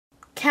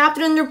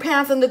Captain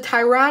Underpants and the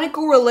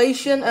Tyrannical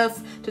Relation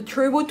of the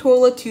Turbo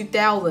Toilet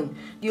 2000,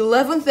 the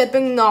 11th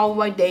epic novel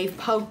by Dav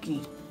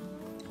Pilkey.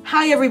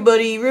 Hi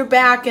everybody, we're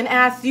back, and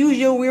as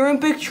usual, we're in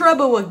big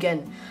trouble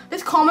again.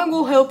 This comic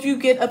will help you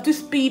get up to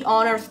speed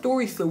on our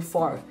story so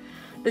far.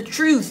 The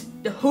truth,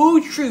 the whole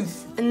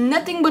truth, and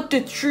nothing but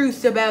the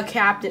truth about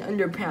Captain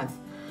Underpants.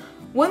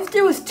 Once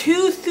there was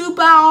two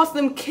super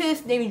awesome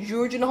kids named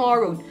George and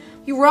Harold.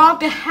 He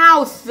rocked the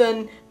house,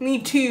 son, me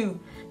too.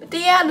 But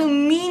they had a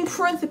mean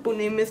principal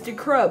named Mr.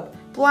 Crub.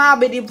 Blah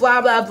bitty blah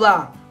blah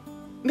blah.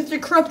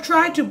 Mr. Crub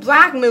tried to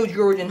blackmail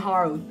George and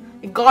Harold.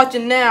 He got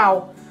you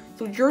now.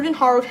 So George and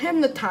Harold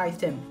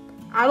hypnotized him.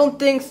 I don't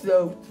think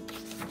so.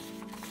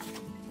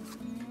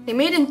 They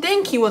made him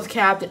think he was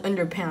Captain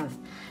Underpants.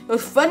 It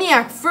was funny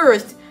at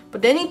first,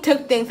 but then he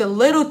took things a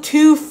little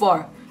too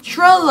far.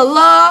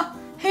 Tra-la-la!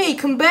 Hey,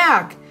 come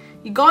back!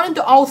 He got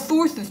into all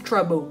sorts of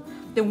trouble.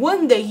 Then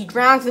one day he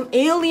drank some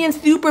alien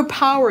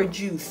superpower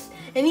juice,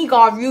 and he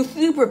got real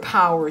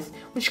superpowers,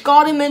 which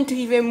got him into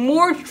even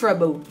more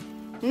trouble.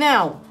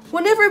 Now,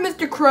 whenever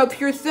Mr. Crub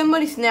hears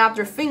somebody snap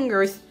their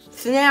fingers,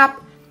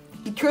 snap,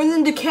 he turns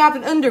into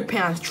Captain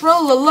Underpants,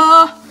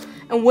 tra-la-la!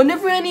 And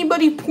whenever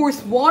anybody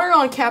pours water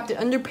on Captain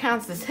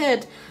Underpants'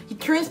 head, he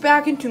turns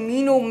back into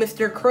mean old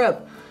Mr.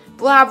 Crub.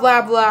 Blah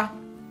blah blah.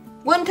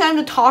 One time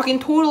the talking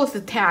turtles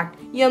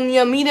attacked. Yum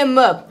yum, eat them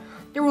up.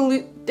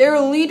 Their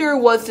leader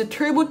was the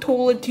Turbo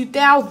Toilet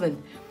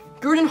 2000.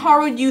 George and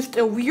Harold used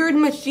a weird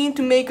machine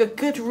to make a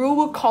good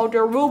robot called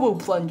the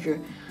Robo-Plunger.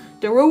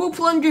 The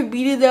Robo-Plunger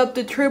beated up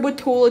the Turbo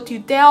Toilet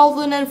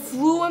 2000 and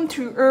flew him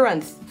to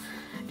Uranus.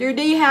 There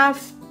they have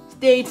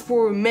stayed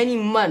for many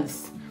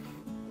months.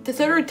 This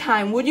other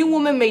time, Woody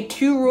Woman made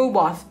two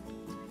robots.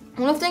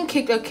 One of them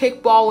kicked a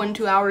kickball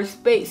into outer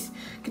space.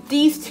 Could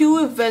these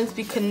two events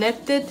be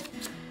connected?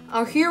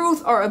 Our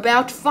heroes are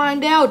about to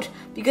find out,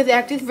 because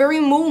at this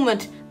very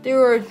moment, they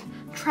are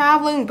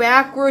traveling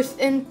backwards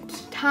in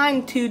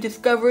time to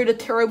discover the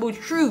terrible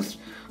truth.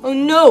 Oh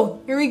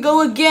no, here we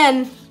go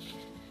again.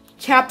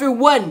 Chapter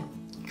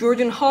 1, George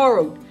and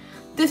Harold.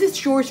 This is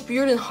George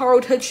Beard and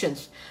Harold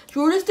Hutchins.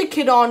 George is the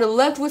kid on the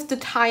left with the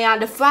tie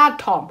and the flat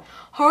top.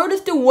 Harold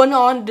is the one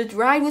on the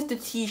right with the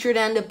t-shirt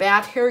and the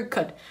bad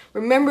haircut.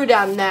 Remember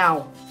that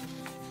now.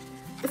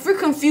 If you're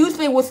confused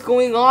by what's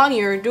going on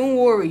here, don't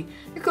worry.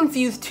 You're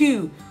confused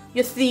too.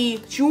 You see,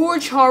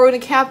 George, Harold,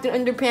 and Captain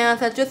Underpants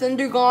had just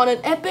undergone an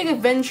epic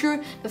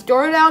adventure that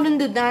started out in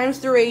the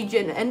dinosaur age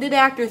and ended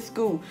after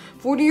school,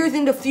 40 years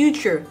in the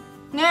future.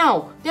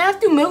 Now, thanks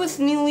to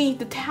Millicent,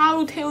 the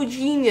tattletale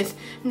genius,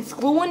 and his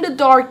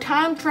glow-in-the-dark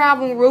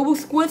time-traveling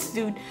robo-squid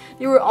suit,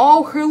 they were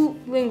all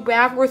hurtling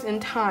backwards in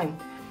time.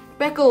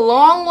 Back a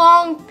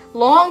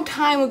long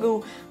time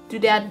ago to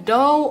that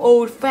dull,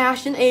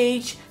 old-fashioned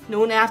age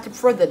known as the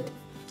present.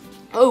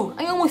 Oh,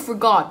 I almost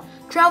forgot.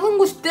 Traveling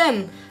with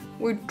them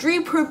were 3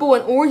 purple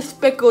and orange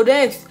speckled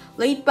eggs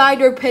laid by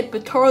their pet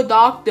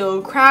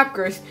pterodactyl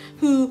crackers,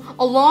 who,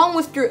 along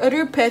with their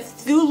other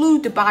pets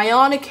Zulu the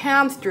bionic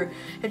hamster,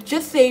 had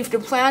just saved the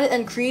planet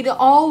and created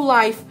all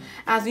life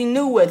as we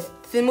know it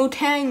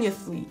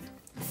simultaneously.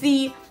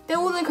 See,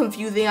 that wasn't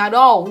confusing at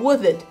all,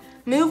 was it?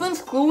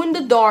 Milvin's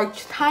glow-in-the-dark,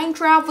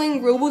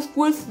 time-traveling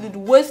robo-squid suit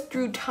whizzed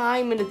through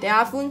time in a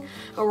dazzling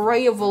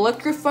array of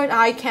electrified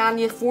eye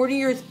candy as 40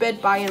 years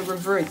sped by in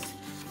reverse.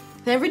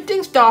 Then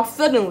everything stopped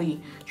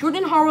suddenly. George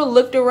and Harold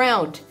looked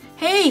around.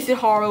 Hey, said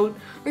Harold,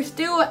 we're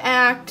still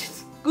at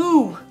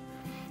school.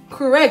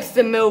 Correct,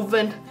 said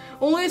Melvin.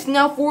 Only it's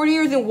now 40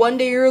 years and 1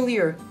 day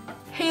earlier.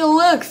 Hey,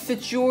 look,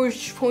 said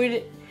George,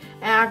 pointed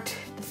at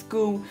the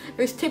school.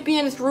 There's Tippy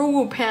and his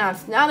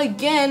robo-pants. Not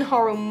again,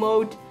 Harold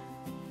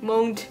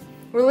moaned.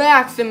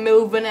 Relax, said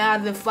Melvin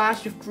as a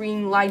flash of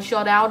green light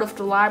shot out of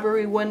the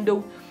library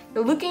window.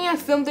 They're looking at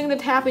something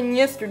that happened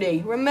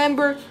yesterday,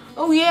 remember?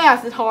 Oh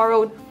yeah, said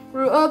Harold.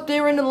 We're up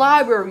there in the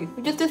library.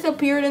 We just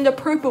disappeared in the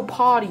purple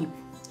potty.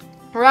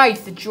 Right,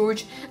 said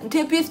George, and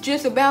Tippy is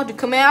just about to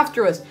come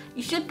after us.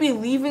 You should be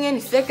leaving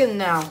any second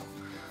now.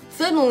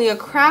 Suddenly, a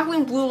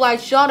crackling blue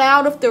light shot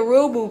out of the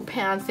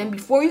robo-pants, and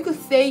before you could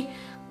say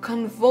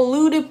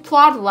convoluted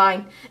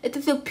plotline, it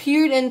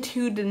disappeared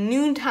into the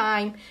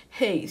noontime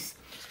haze.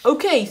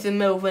 Okay, said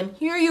Melvin,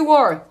 here you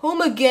are.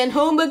 Home again,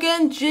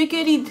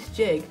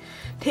 jiggity-jig.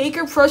 Take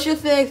your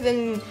precious eggs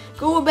and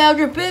go about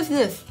your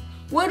business.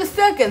 Wait a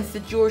second,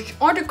 said George.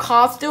 Aren't the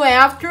cops still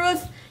after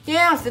us?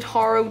 Yeah, said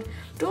Harold.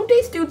 Don't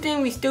they still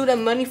think we stole that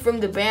money from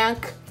the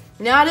bank?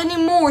 Not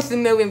anymore, said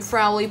Melvin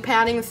proudly,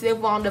 patting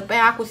himself on the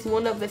back with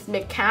one of his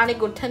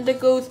mechanical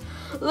tentacles.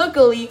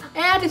 Luckily, I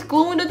had this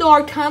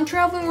glow-in-the-dark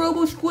time-traveling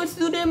robo-squid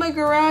suit in my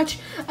garage.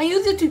 I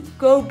used it to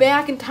go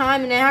back in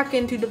time and hack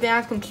into the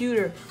bank's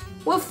computer.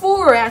 What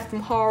for? Asked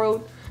him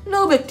Harold.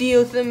 No big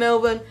deal, said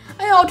Melvin.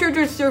 I altered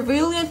your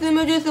surveillance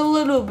images a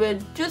little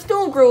bit. Just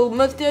don't grow a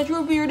mustache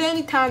or beard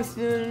anytime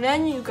soon, and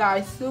then you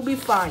guys will be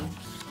fine.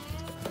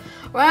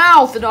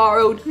 Wow, said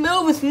Harold.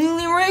 Melvin's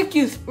nearly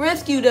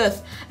rescued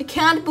us. I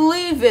can't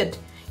believe it.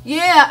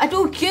 Yeah, I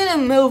don't get it,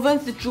 Melvin,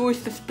 said George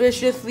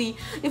suspiciously.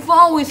 You've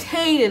always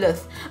hated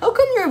us. How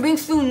come you're being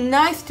so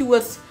nice to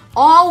us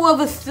all of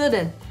a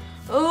sudden.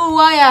 "Oh,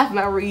 I have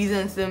my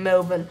reasons," said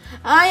Melvin.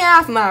 "I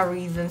have my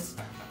reasons."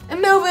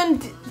 And Melvin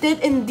did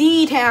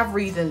indeed have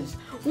reasons.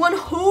 One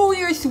whole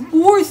year's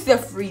worth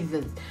of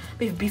reasons.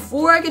 But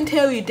before I can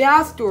tell you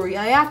that story,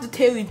 I have to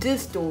tell you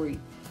this story.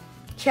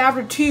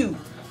 Chapter 2.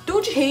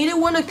 Don't you hate it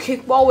when a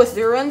kickball was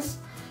errands?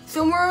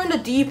 Somewhere in the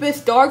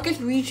deepest,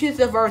 darkest reaches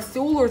of our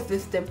solar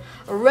system,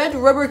 a red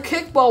rubber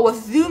kickball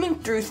was zooming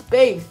through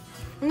space.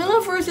 None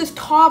of Earth's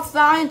top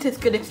scientists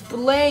could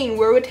explain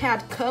where it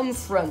had come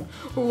from,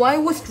 or why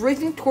it was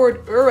racing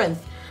toward Uranus,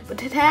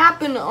 but it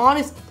happened on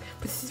its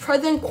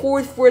present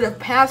course for the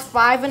past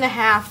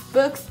 5.5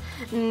 bucks,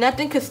 and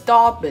nothing could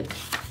stop it.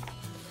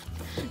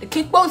 The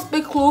kickball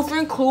sped closer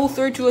and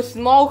closer to a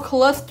small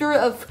cluster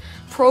of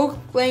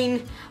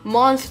proclaimed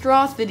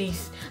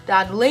monstrosities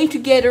that lay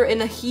together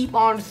in a heap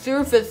on the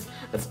surface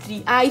of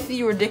the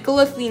icy,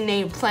 ridiculously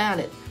named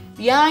planet.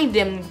 Behind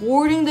them,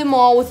 warding them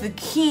all was the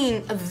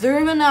keen,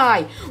 observant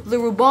eye of the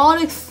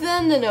robotic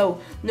sentinel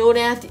known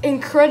as the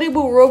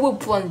Incredible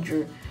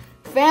Robo-Plunger.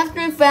 Faster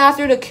and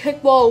faster the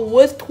kickball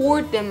whizzed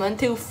toward them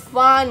until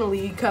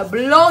finally,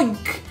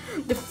 kabloink!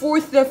 The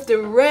force of the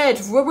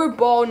red rubber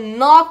ball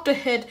knocked the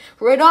head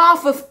right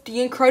off of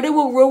the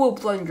Incredible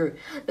Robo-Plunger.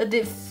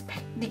 The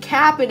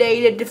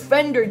decapitated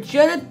defender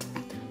jutted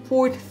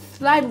forward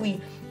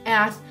slightly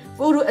as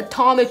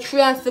photoatomic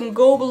transom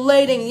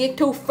gold-blading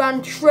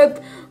ectofan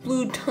trip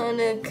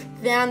plutonic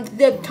and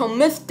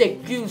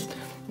optimistic juice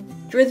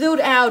drizzled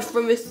out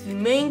from his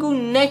mangled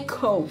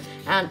neck-hole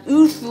and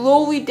oozed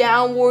slowly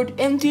downward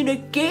into the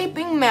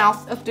gaping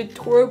mouth of the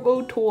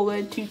Turbo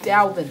Toilet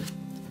 2000.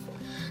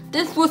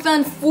 This was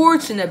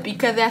unfortunate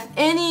because, as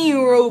any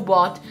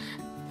robot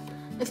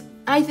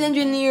ice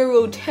engineer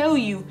will tell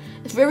you,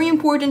 it's very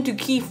important to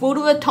keep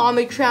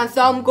photoatomic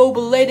transom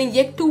gold-blading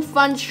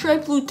ectofan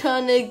trip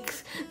plutonic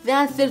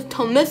that's the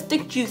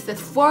optimistic juice as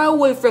far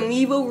away from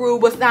evil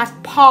robots as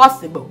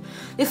possible.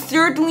 They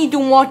certainly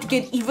don't want to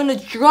get even a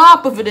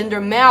drop of it in their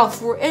mouths,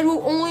 for it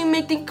will only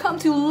make them come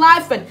to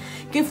life and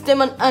give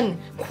them an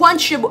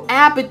unquenchable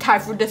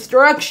appetite for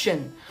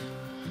destruction.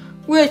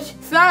 Which,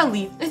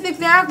 sadly, is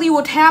exactly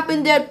what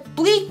happened that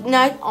bleak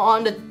night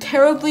on the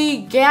terribly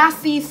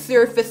gassy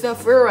surface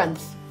of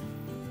Uranus.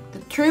 The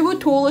Turbo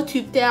Toilet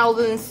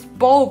 2000's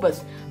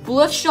bulbous,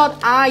 bloodshot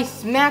eyes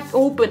smacked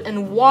open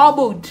and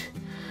wobbled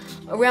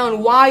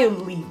around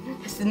wildly.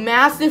 His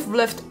massive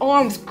left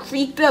arms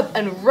creaked up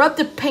and rubbed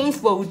the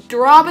painful,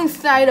 throbbing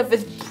side of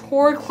his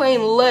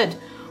proclaimed lid.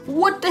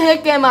 "What the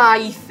heck am I?"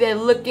 he said,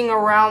 looking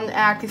around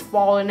at his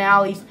fallen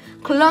allies.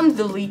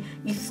 Clumsily,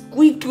 he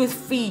squeaked to his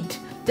feet,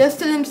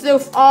 dusted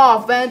himself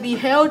off, and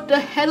beheld the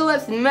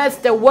headless mess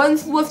that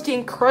once was the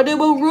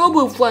Incredible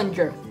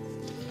Robo-Plunger.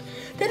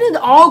 Then it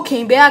all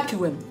came back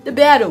to him. The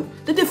battle,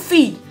 the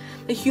defeat,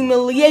 the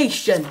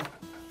humiliation.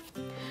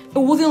 It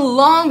wasn't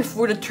long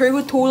before the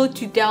Turbo Toilet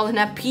 2000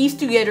 had pieced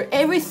together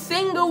every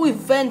single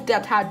event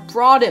that had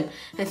brought him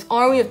and his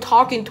army of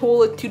talking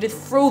toilets to this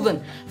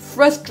frozen,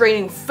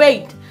 frustrating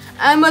fate.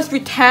 "I must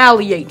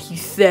retaliate," he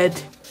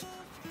said,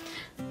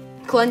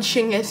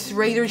 clenching his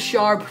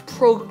razor-sharp,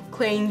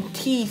 proclaimed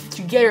teeth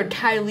together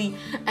tightly.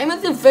 "I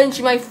must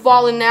avenge my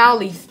fallen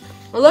allies."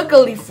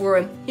 Luckily for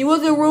him, he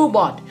was a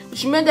robot,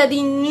 which meant that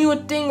he knew a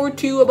thing or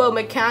two about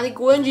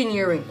mechanical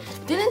engineering.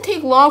 It didn't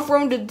take long for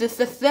him to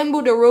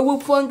disassemble the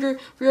Robo-Plunger,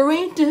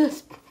 rearrange the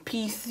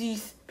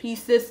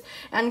pieces,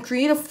 and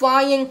create a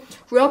flying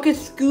rocket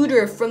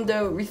scooter from the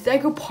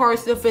recycled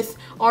parts of his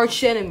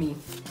archenemy.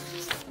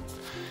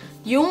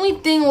 The only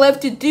thing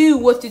left to do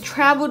was to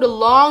travel the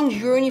long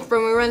journey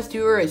from Uranus to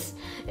Earth.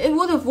 It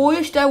was a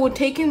voyage that would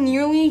take him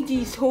nearly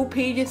these whole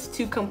pages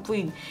to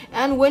complete,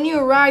 and when he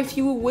arrived,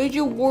 he would wage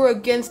a war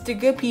against the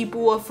good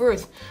people of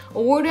Earth, a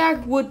war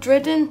that would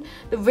threaten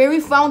the very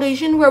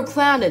foundation of our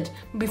planet.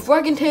 Before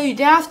I can tell you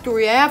that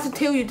story, I have to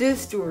tell you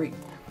this story.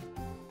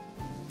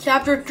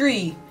 Chapter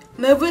 3.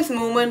 Melvin's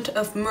Moment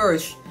of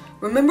Mirth.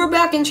 Remember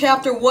back in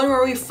Chapter 1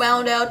 where we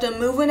found out that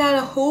Melvin had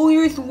a whole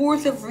year's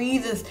worth of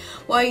reasons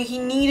why he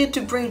needed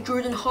to bring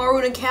Jordan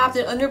Harwood and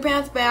Captain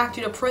Underpants back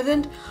to the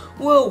present?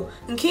 Well,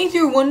 in case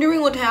you're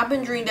wondering what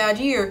happened during that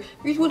year,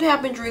 here's what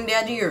happened during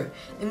that year.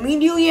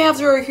 Immediately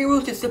after our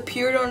heroes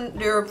disappeared on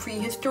their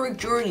prehistoric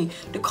journey,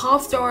 the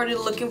cops started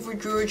looking for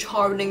George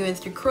Harwood and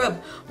Mr.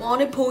 Krupp.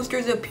 Wanted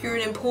posters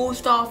appeared in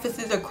post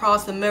offices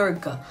across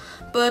America.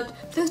 But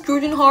since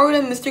Jordan Harwood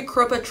and Mr.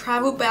 Krupp had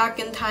traveled back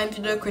in time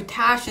to the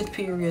Cretaceous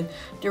period,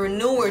 they were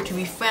nowhere to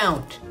be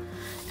found.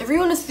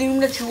 Everyone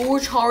assumed that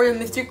George Harwood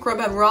and Mr. Krupp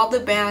had robbed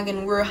the bank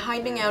and were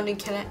hiding out in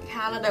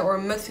Canada or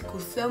Mexico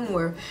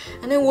somewhere,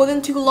 and it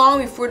wasn't too long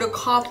before the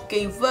cops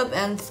gave up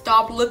and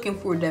stopped looking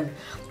for them.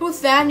 It was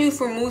sad news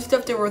for most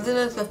of the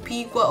residents of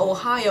Pequot,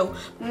 Ohio,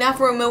 but not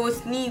for Melvin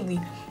Sneedley.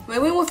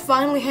 Melvin was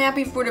finally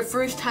happy for the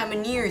first time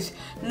in years.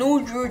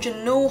 No George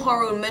and no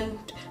Harwood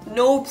meant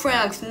no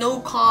pranks, no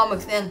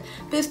comics, and,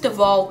 best of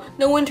all,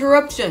 no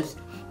interruptions.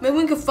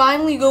 Melvin could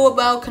finally go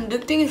about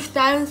conducting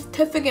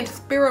scientific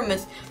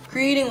experiments,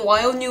 creating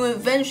wild new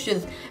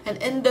inventions, and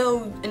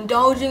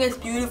indulging his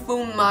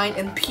beautiful mind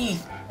in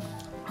peace.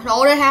 And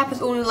all that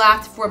happens only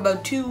lasted for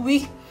about 2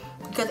 weeks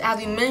because, as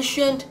we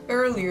mentioned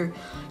earlier,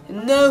 you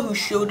know who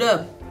showed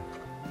up.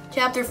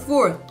 Chapter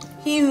 4.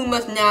 He Who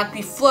Must Not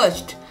Be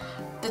Flushed.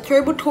 The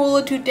Turbo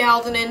Toilet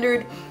 2000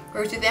 entered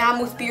Earth's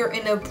atmosphere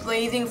in a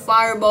blazing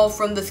fireball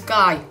from the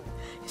sky.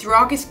 His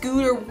rocket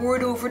scooter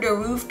whirred over the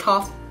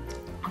rooftops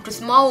of the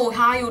small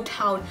Ohio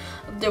town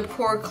of the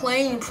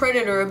proclaimed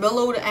predator,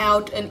 bellowed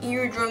out an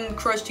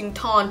eardrum-crushing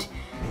taunt.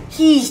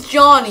 "He's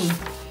Johnny!"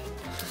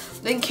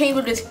 Then came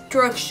the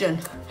destruction.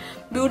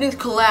 Buildings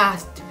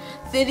collapsed.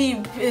 City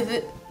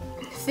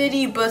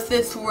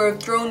buses were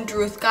thrown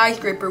through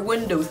skyscraper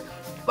windows.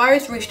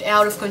 Fires reached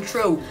out of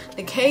control.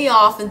 The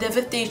chaos and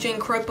devastation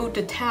crippled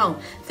the town,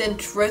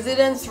 sent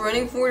residents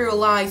running for their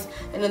lives,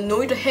 and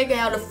annoyed the heck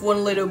out of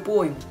one little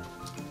boy.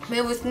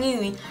 Melvin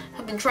Neely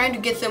had been trying to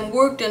get some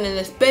work done in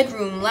his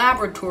bedroom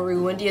laboratory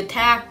when the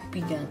attack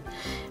began.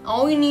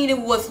 All he needed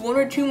was 1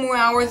 or 2 more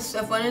hours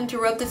of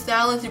uninterrupted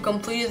silence to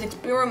complete his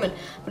experiment,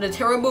 but the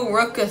terrible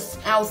ruckus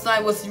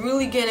outside was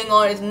really getting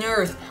on his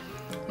nerves.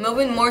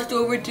 Melvin marched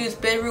over to his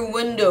bedroom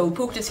window,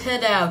 poked his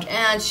head out,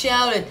 and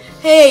shouted,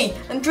 "Hey,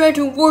 I'm trying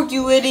to work,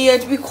 you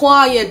idiots, be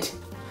quiet!"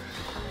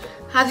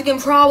 As you can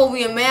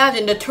probably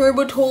imagine, the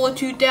Turbo Toilet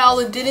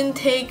 2000 didn't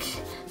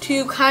take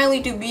too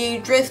kindly to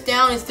being dressed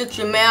down in such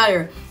a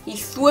matter. He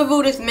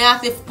swiveled his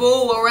massive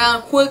bowl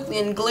around quickly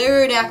and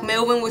glared at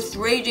Melvin with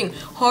raging,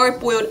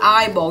 hard-boiled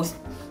eyeballs.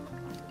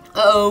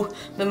 "Uh-oh,"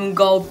 Melvin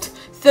gulped.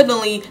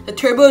 Suddenly, the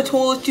Turbo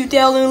Toilet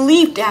 2000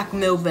 leaped at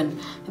Melvin.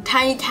 The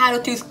tiny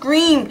tattletooth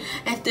screamed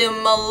as the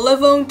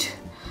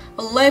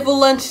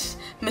malevolent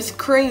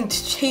miscreant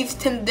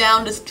chased him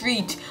down the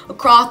street,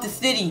 across the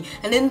city,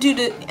 and into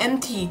the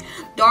empty,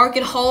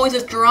 darkened hallways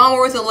of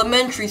Geronimo's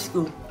Elementary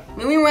School.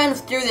 Melvin ran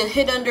upstairs and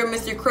hid under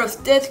Mr. Krupp's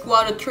desk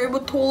while the Turbo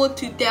Toilet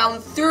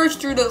 2000 surged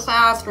through the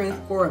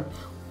classroom for him.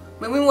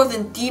 Melvin was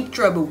in deep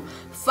trouble.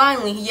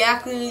 Finally, he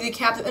actually needed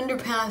Captain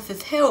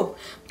Underpants' help.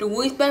 The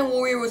waistband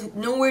warrior was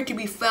nowhere to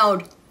be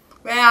found.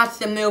 "Rats,"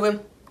 said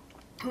Melvin.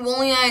 "If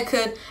only I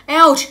could—"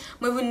 Ouch!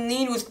 Melvin's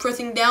knee was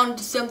pressing down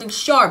into something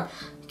sharp.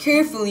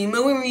 Carefully,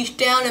 Melvin reached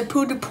down and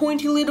pulled the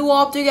pointy little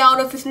object out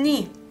of his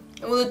knee.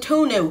 It was a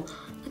toenail.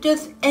 Not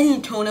just any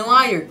toenail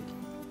either.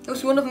 It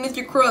was one of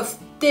Mr. Krupp's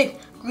thick,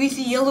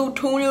 greasy yellow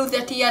toenails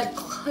that he had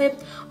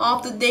clipped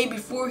off the day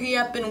before he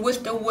had been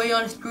whisked away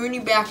on his journey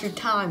back through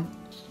time.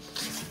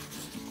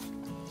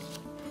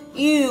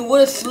 "Ew,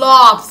 what a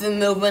slob," said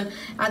Melvin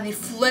as he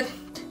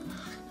flicked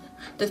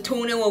the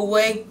toenail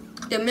away.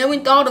 Then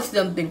Melvin thought of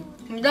something.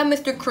 That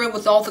Mr. Krupp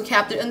was also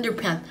Captain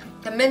Underpants.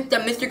 That meant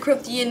that Mr.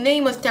 Krupp's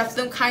DNA must have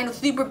some kind of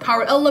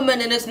superpower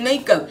element in its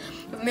makeup.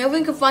 If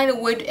Melvin could find a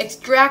way to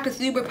extract the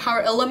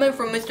superpower element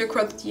from Mr.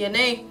 Krupp's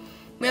DNA,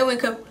 Melvin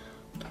could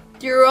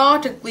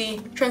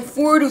theoretically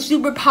transfer those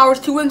superpowers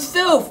to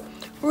himself.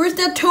 "Where's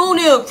that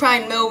toenail?"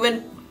 cried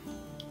Melvin.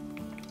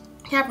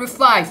 Chapter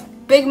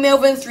 5. Big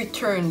Melvin's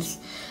Returns.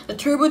 The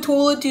Turbo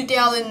Toilet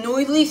 2000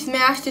 noisily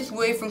smashed its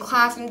way from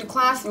classroom to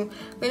classroom,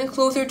 getting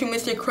closer to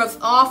Mr. Krupp's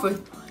office.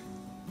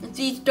 It's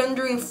each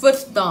thundering foot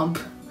stomp.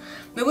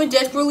 Melvin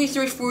desperately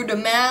searched for the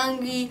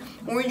mangy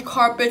orange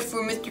carpet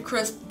for Mr.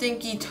 Krupp's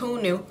stinky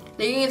toenail,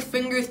 digging his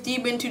fingers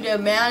deep into the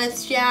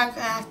man's shack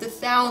as the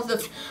sounds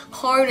of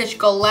carnage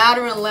got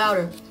louder and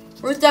louder.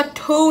 "Where's that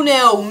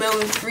toenail?"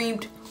 Melvin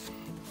screamed.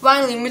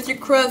 Finally, Mr.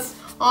 Krupp's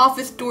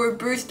office door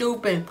burst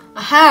open.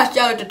 "Aha!"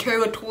 shouted the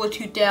Turbo Toilet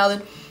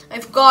 2000.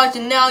 "I've got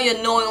you now, you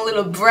annoying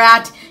little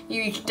brat." He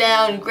reached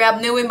down,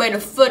 grabbed Melvin by the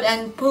foot,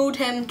 and pulled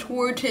him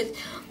toward his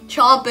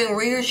chomping,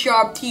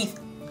 razor-sharp teeth.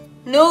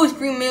 "No,"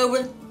 screamed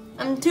Melvin.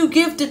 "I'm too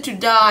gifted to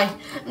die.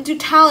 I'm too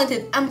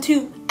talented. I'm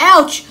too—"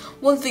 Ouch!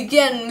 Once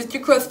again, Mr.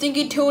 Krupp's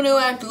stinky toenail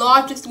had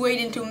lodged its way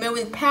into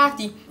Melvin's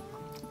patchy,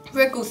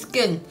 freckled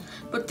skin.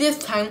 But this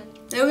time,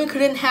 Melvin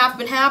couldn't have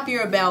been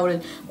happier about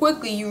it.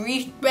 Quickly, he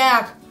reached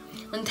back,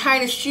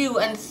 untied his shoe,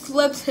 and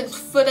slipped his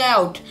foot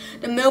out.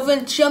 Then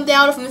Melvin jumped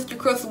out of Mr.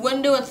 Krupp's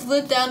window and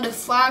slid down the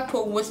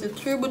flagpole with the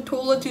Turbo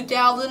Toilet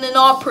 2000 in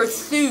hot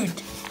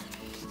pursuit.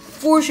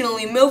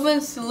 Fortunately,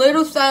 Melvin's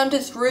little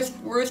scientist's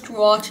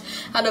wristwatch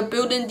had a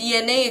built-in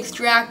DNA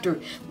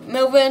extractor.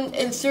 Melvin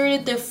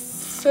inserted the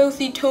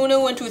filthy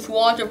toenail into his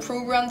watch and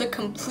programmed the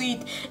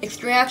complete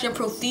extraction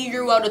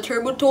procedure while the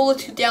Turbo Toilet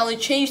 2000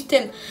 chased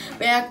him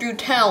back through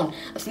town.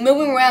 As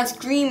Melvin ran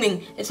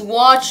screaming, his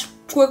watch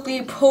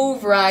quickly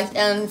pulverized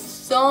and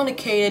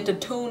sonicated the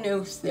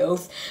toenail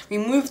cells,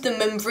 removed the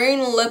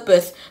membrane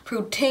lipase,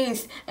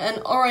 proteins, and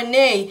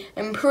RNA,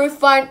 and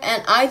purified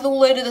and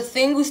isolated a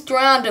single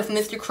strand of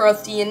Mr.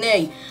 Krupp's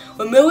DNA.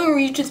 When Melvin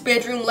reached his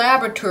bedroom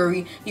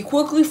laboratory, he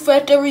quickly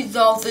fed the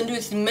results into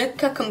his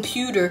mecha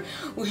computer,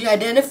 which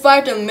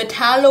identified the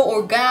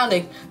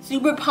metallo-organic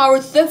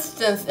superpowered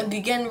substance and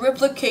began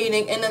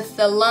replicating in a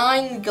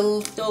saline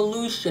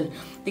solution.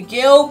 The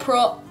gel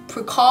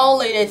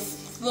percolated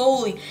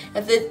slowly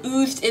as it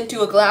oozed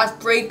into a glass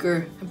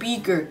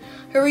beaker.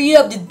 "Hurry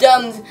up, you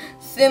dumb,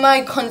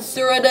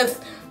 semi-conservative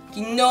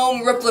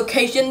genome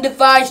replication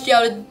device,"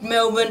 shouted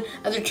Melvin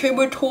as the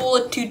Turbo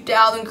Toilet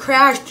 2000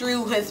 crashed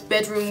through his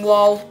bedroom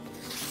wall.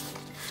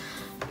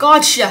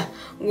 "Gotcha!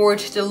 roared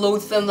the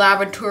loathsome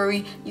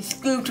laboratory. He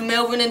scooped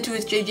Melvin into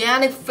his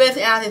gigantic fist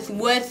as his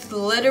wet,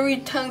 slithery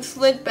tongue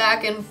slid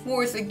back and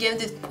forth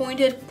against his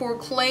pointed,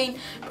 porcelain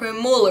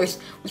premolars.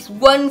 With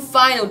one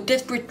final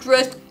desperate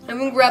thrust,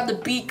 Melvin grabbed the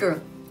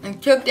beaker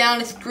and took down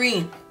the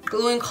screen,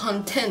 glowing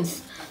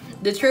contents.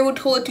 The turbo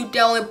toilet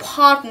 2000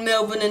 popped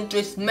Melvin into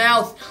his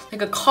mouth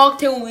like a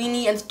cocktail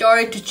weenie and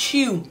started to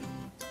chew.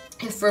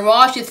 His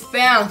ferocious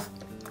fangs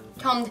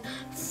thumped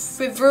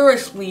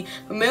feverishly,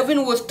 but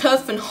Melvin was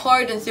tough and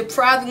hard and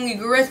surprisingly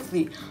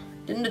grisly.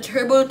 Then the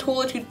turbo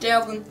toilet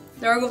 2000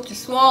 struggled to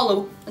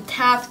swallow, a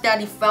task that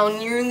he found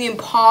nearly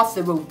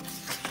impossible.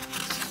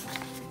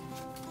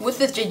 With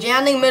his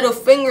gigantic middle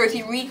fingers,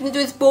 he reached into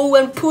his bowl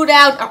and pulled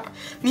out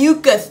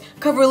mucus,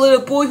 covered a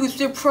little boy who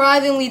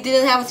surprisingly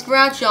didn't have a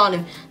scratch on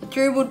him. The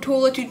turbo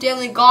toilet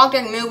 2000 gawked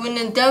at Melvin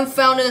in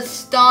dumbfounded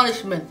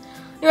astonishment.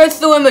 "You're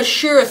so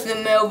immature,"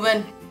 said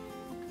Melvin.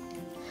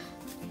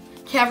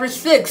 Chapter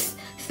 6.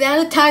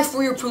 Sanitize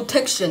for your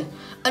protection.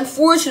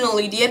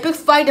 Unfortunately, the epic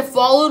fight that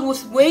followed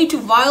was way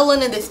too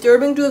violent and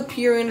disturbing to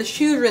appear in a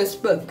children's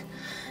book.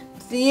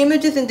 The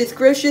images and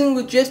description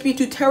would just be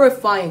too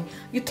terrifying.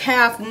 You'd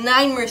have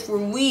nightmares for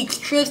weeks,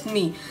 trust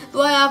me.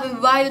 So I have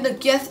invited a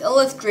guest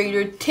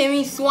illustrator,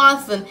 Timmy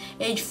Swanson,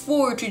 age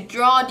 4, to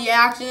draw the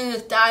action in a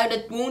style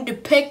that won't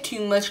depict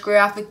too much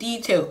graphic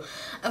detail.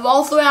 I've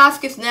also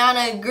asked his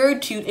Nana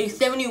Gertrude, age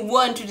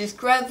 71, to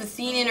describe the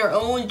scene in her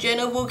own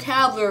gentle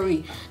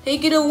vocabulary.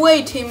 Take it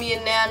away, Timmy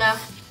and Nana.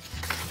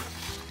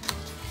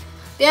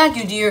 Thank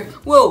you, dear.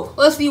 Whoa,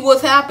 let's see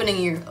what's happening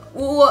here.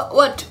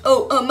 What?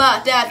 Oh,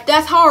 Ma,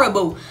 that's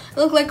horrible. It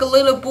looks like a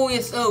little boy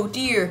is, oh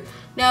dear.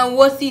 Now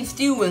what's he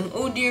doing?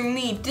 Oh dear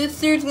me, this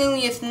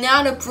certainly is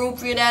not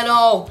appropriate at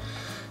all.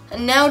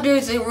 And now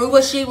there's a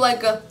robot shaped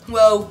like a,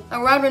 well,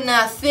 I'd rather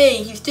not say.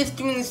 He's just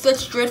doing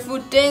such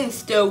dreadful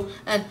things though.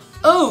 And,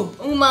 oh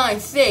my,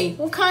 say,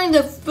 what kind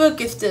of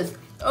book is this?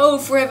 Oh,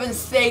 for heaven's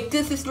sake,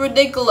 this is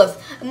ridiculous.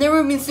 I've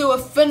never been so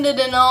offended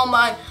in all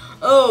my,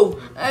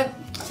 I've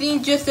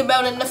seen just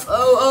about enough.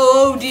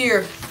 Oh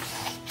dear.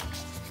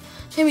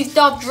 Timmy,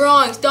 stop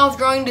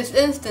drawing this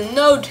instant.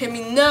 No,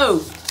 Timmy,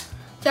 no.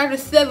 Chapter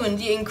 7,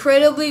 the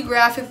incredibly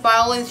graphic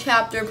violence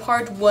chapter,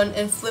 part 1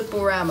 in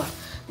Fliporama,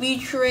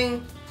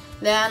 featuring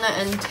Lana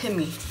and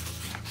Timmy.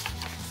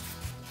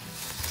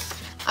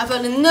 I've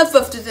had enough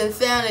of this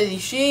insanity.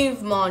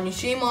 Shame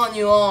on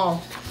you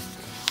all.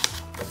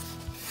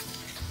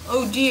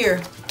 Oh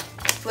dear.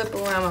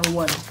 Fliporama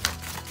 1.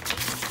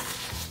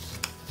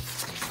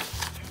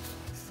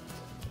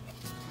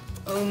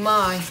 Oh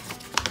my.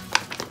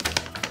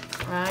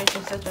 Alright,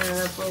 just such an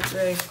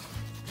inappropriate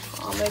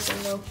comic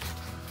and no.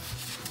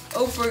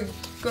 Oh, for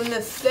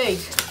goodness sake.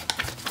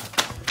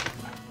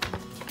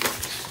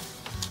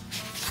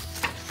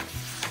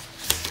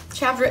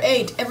 Chapter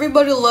 8.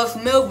 Everybody loves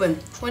Melvin.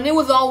 When it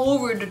was all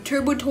over, the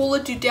Turbo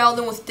Toilet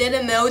 2000 was dead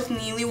and Melvin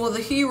Neely was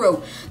a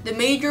hero. The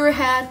mayor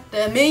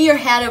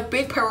had a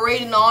big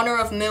parade in honor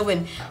of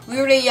Melvin.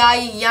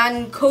 Weird-Al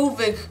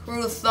Yankovic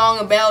wrote a song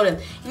about him.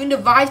 Even the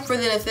vice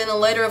president sent a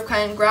letter of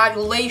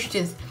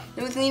congratulations.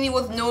 Melvin Neely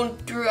was known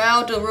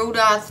throughout the road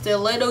as the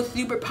little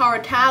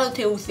superpower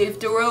tattletale who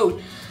saved the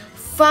road.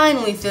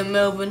 Finally, said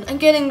Melvin, I'm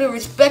getting the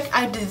respect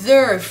I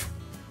deserve.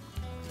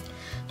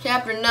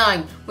 Chapter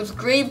 9. With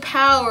great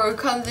power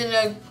comes in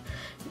a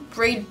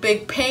great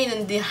big pain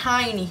in the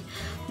hiney.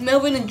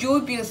 Melvin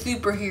enjoyed being a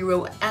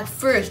superhero at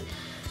first.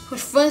 It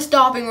was fun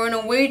stopping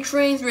runaway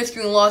trains,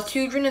 rescuing lost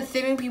children, and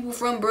saving people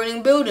from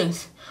burning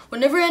buildings.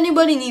 Whenever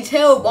anybody needs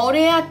help, all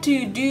they had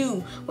to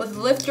do was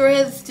lift their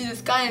heads to the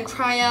sky and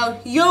cry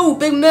out, "Yo,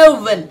 Big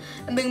Melvin!"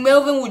 And Big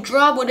Melvin would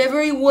drop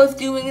whatever he was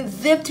doing and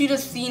zip to the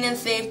scene and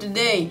save the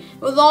day.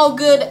 It was all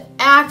good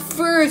at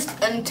first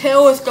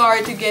until it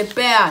started to get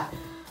bad.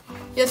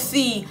 You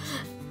see,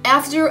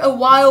 after a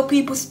while,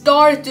 people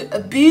started to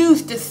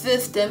abuse the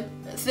system.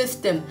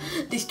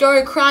 They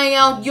started crying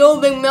out,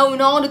 "Yo, Big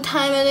Melvin," all the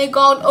time, and it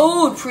got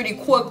old pretty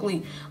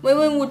quickly.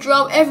 Melvin would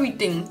drop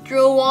everything,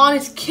 throw on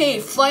his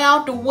cape, fly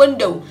out the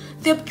window,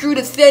 zip through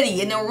the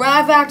city, and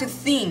arrive at the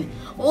scene,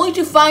 only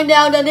to find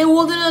out that it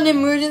wasn't an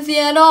emergency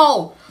at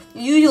all.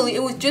 Usually,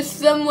 it was just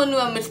someone who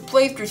had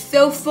misplaced their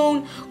cell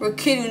phone, or a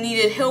kid who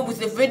needed help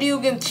with a video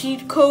game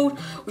cheat code,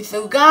 or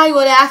some guy who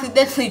had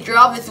accidentally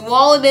dropped his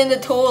wallet in the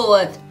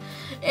toilet.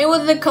 It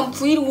was a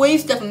complete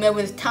waste of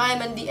Melvin's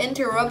time, and the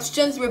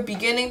interruptions were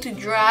beginning to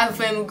drive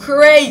him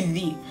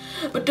crazy.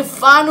 But the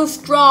final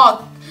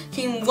straw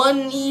came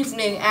one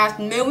evening as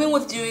Melvin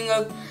was doing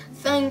a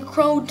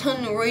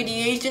synchrotron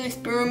radiation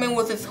experiment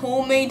with his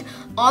homemade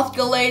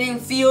oscillating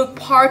field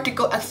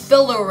particle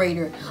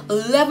accelerator.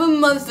 11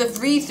 months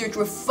of research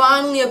were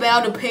finally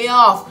about to pay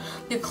off.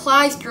 The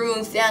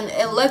classrooms and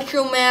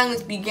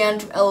electromagnets began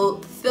to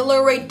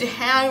accelerate the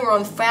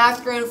hand-runs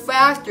faster and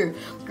faster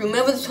through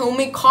Melvin's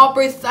homemade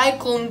copper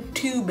cyclone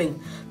tubing.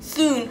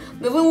 Soon,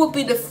 Melvin would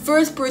be the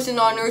first person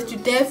on Earth to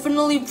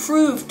definitely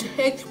prove the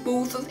Higgs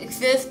boson's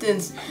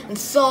existence and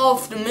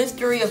solve the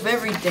mystery of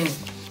everything.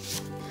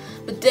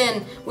 But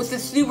then, with the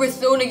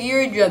supersonic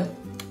eardrum,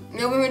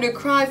 Melvin heard a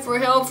cry for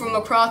help from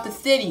across the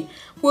city.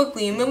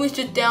 Quickly, Melvin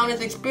shut down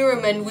his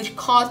experiment, which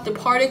caused the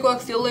particle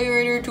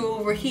accelerator to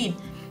overheat.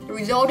 The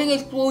resulting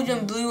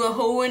explosion blew a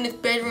hole in his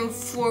bedroom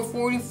floor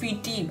 40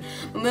 feet deep,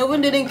 but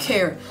Melvin didn't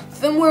care.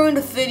 Somewhere in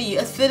the city,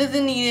 a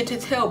citizen needed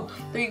his help,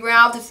 so he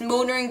grabbed a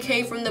smoldering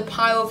cake from the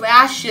pile of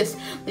ashes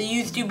that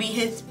used to be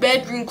his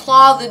bedroom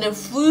closet and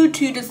flew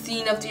to the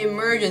scene of the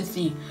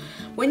emergency.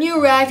 When he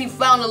arrived, he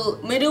found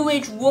a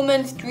middle-aged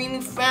woman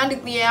screaming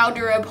frantically out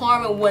her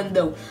apartment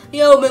window.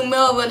 "Yo,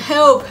 Melvin,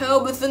 help!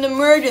 Help! It's an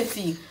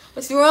emergency!"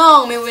 "What's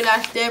wrong?" Melvin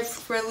asked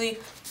desperately.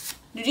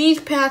 "Do these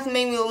pants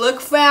make me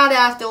look fat?"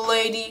 asked the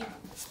lady.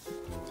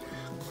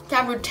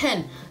 Chapter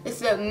 10. It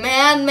said,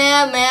 "Mad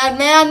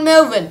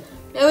Melvin."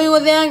 Melvin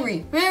was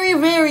angry,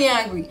 very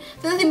angry.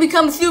 Since he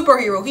became a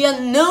superhero, he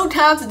had no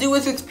time to do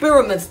his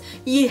experiments.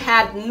 He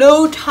had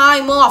no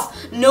time off,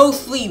 no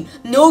sleep,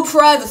 no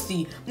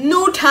privacy,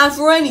 no time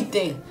for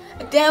anything.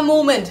 At that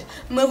moment,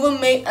 Melvin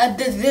made a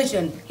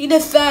decision. He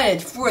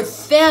decided, for his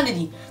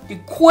sanity, to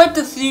quit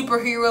the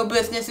superhero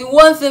business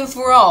once and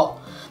for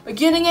all. But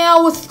getting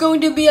out was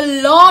going to be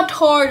a lot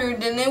harder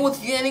than it was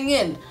getting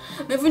in.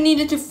 Melvin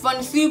needed to find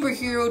a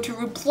superhero to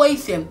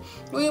replace him.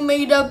 So he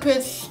made up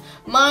his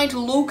mind to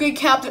locate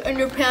Captain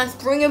Underpants,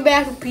 bring him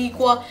back to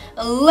Pequot,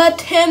 and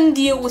let him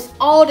deal with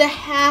all the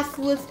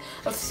hassles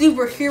of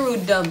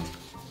superhero-dom.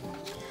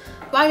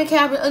 Finding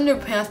Captain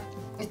Underpants,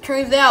 it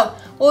turns out,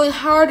 wasn't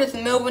harder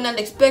than Melvin had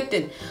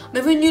expected.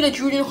 Melvin knew that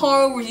Trojan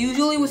Horror was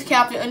usually with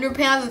Captain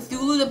Underpants, and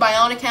Zulu the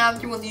Bionic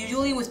Hamster was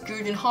usually with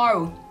Trojan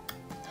Horror.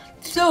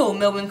 So,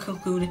 Melvin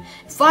concluded,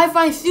 if I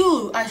find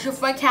Zulu, I shall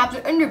find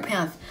Captain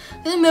Underpants.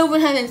 Then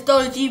Melvin had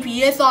installed a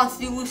GPS on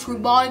Zulu's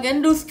robotic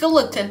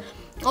endoskeleton.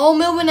 All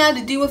Melvin had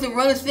to do was to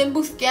run a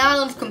simple scan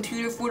on his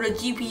computer for the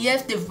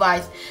GPS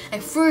device.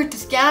 At first, the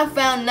scan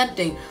found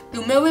nothing,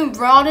 so Melvin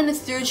broadened the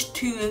search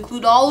to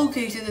include all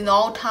locations and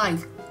all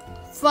times.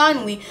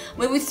 Finally,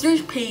 Melvin's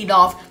search paid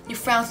off. He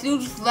found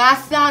Zulu's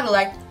last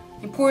satellite,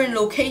 important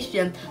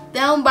location,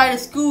 down by the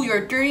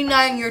schoolyard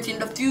 39 years in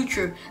the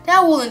future.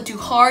 That wasn't too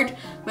hard,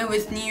 Melvin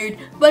sneered,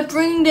 but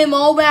bringing them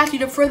all back to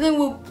the present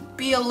will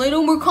be a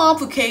little more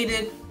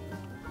complicated.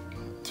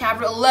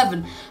 Chapter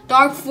 11.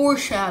 Dark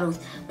Foreshadows.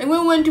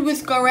 Melvin went to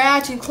his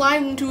garage and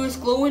climbed into his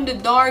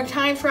glow-in-the-dark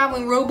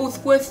time-traveling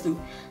robo-squid-suit.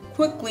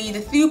 Quickly,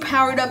 the suit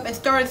powered up and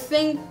started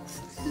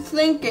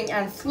slinking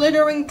and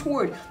slithering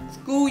toward the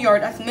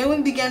schoolyard as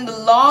Melvin began the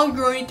long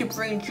journey to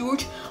bring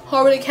George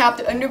Harwood and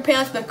Captain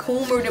Underpants back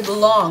home where they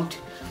belonged.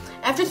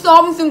 After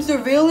solving some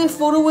surveillance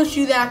photo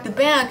issues at the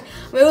bank,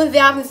 Melvin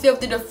zapped himself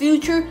to the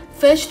future,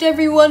 fetched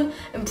everyone,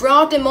 and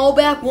brought them all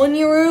back 1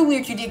 year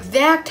earlier to the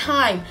exact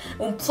time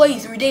and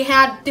place where they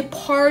had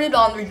departed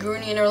on their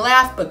journey in their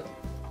last book.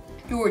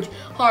 George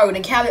Harwood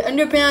and Captain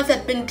Underpants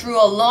had been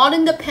through a lot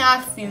in the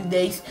past few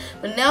days,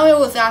 but now it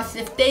was as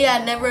if they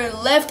had never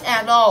left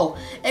at all.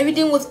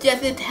 Everything was just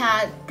as it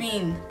had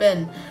been.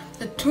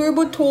 The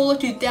Turbo Toller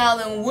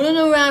 2000 wouldn't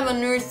arrive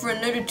on Earth for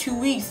another 2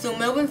 weeks, so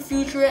Melvin's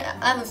future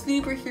as a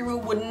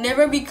superhero would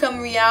never become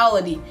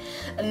reality.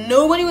 And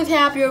nobody was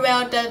happier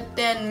about that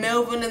than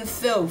Melvin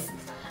himself.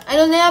 "I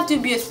don't have to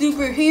be a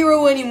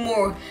superhero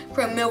anymore,"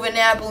 cried Melvin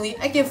happily.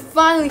 "I can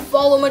finally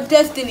follow my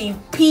destiny.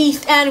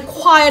 Peace and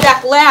quiet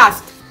at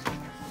last."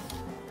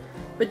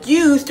 "But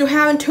you still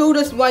haven't told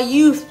us why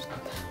you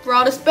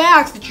brought us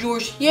back," said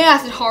George. "Yeah,"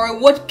 said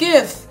Harwood. "What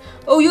gifts?"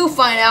 "Oh, you'll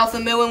find out,"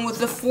 said Melvin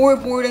with a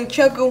foreboding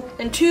chuckle.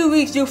 "In 2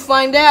 weeks you'll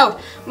find out."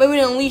 Melvin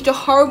unleashed a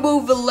horrible,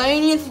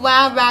 villainous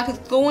laugh as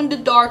his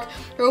glow-in-the-dark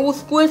robo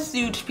squid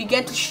suit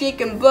began to shake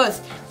and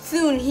buzz.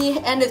 Soon he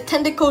and his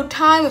tentacle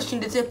time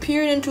machine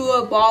disappeared into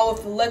a ball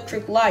of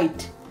electric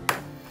light.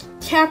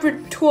 Chapter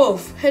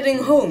 12.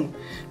 Heading home.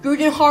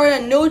 George and Harwood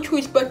had no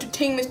choice but to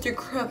take Mr.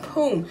 Crump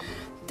home.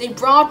 They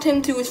brought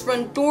him to his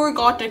front door,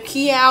 got the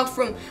key out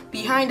from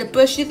behind the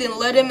bushes, and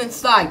let him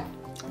inside.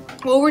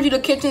 "Go over to the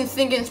kitchen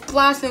sink and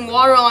splash some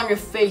water on your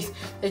face,"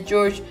 said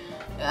George.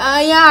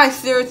 Yeah,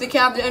 sir," said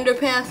Captain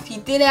Underpants. He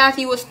did as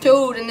he was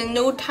told, and in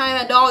no time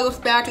at all he was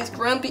back to his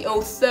grumpy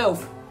old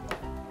self.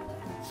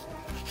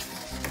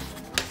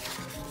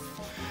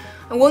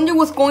 "I wonder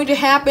what's going to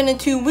happen in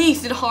 2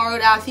 weeks," said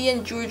Harwood as he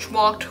and George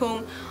walked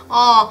home.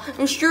 "Aw,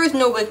 I'm sure it's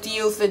no big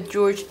deal," said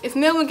George. "If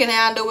Melvin can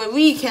handle it,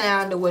 we can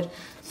handle it."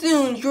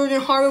 Soon, George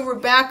and Harwood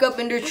were back up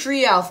in their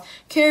treehouse.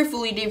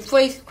 Carefully, they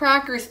placed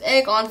Cracker's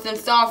egg on some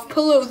soft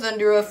pillows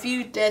under a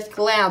few desk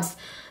lamps.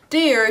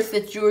 "There,"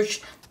 said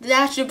George.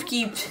 "That should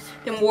keep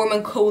them warm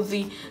and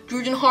cozy."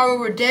 George and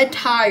Harwood were dead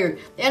tired.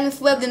 They hadn't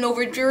slept in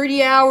over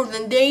 30 hours,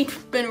 and they'd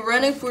been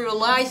running for their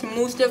lives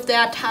most of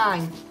that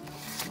time.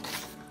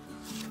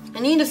 "I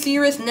need a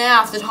serious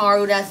nap," said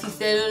Harwood as he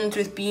settled into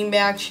his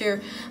beanbag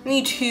chair.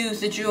 "Me too,"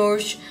 said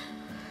George.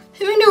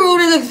 "Hitting the road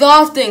is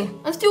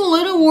exhausting. I'm still a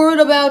little worried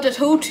about that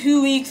whole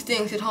 2 weeks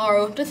thing," said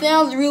Harwood. "That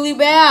sounds really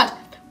bad."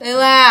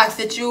 "Relax,"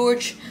 said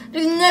George.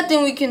 "There's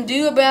nothing we can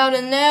do about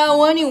it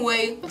now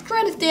anyway. Let's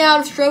try to stay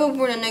out of trouble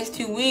for the next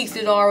 2 weeks,"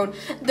 said Harwood.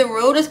 "If the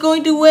road is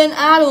going to win,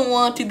 I don't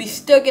want to be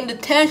stuck in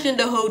detention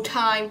the whole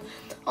time."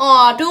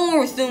 Aw, don't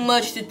worry so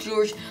much, said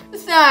George.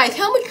 Besides,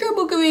 how much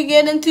trouble can we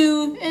get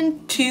into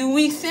in 2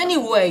 weeks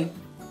anyway?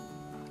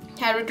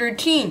 Chapter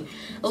 13.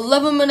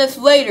 11 minutes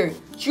later.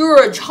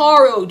 George,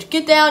 Harold,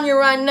 get down here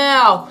right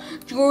now.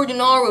 George and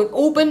Harold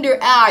opened their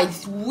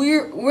eyes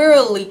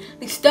wearily.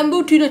 They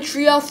stumbled to the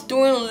treehouse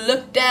door and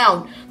looked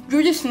down.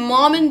 George's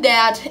mom and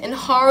dad and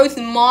Harold's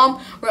mom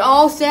were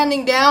all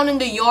standing down in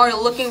the yard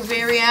looking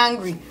very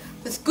angry.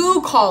 The school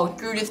called,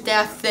 George's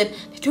dad said.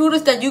 They told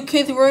us that you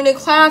kids weren't in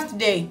class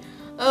today.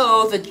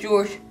 Oh, said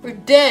George. We're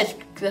dead,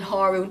 said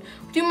Harold.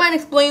 Would you mind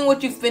explaining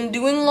what you've been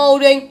doing all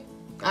day?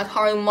 Asked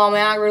Harold's mom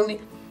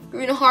angrily.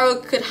 George and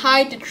Harold could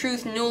hide the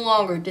truth no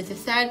longer. They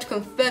decided to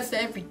confess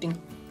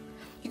everything.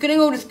 You couldn't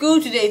go to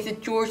school today,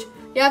 said George.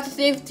 You have to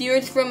save the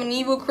Earth from an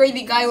evil,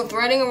 crazy guy who's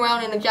riding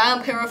around in a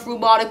giant pair of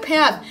robotic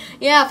pants.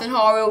 Yeah, said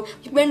Harold.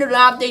 You spent your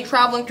last day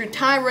traveling through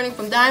time, running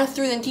from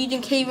dinosaurs and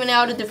teaching cavemen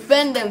how to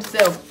defend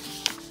themselves.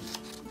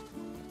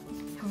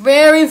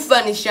 Very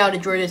funny,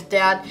 shouted George's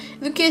dad.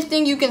 If you kids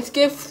think you can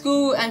skip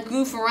school and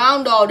goof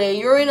around all day,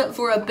 you're in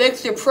for a big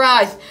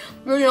surprise.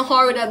 George and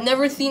Harold have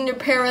never seen their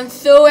parents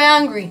so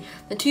angry.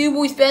 The two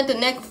boys spent the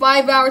next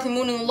 5 hours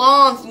mowing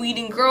lawns,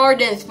 weeding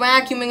gardens,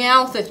 vacuuming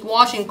houses,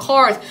 washing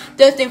cars,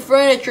 dusting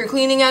furniture,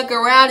 cleaning out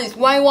garages,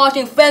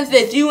 whitewashing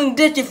fences, doing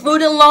dishes,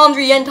 folding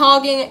laundry, and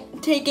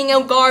taking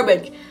out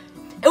garbage.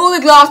 It was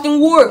exhausting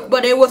work,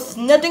 but it was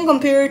nothing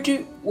compared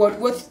to what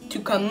was to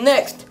come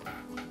next.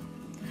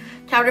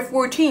 Chapter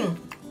 14.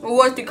 What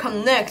was to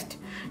come next?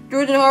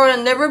 George and Harold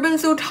had never been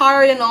so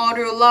tired in all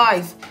their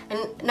lives.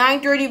 At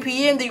 9:30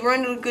 p.m. they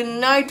ran good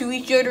night to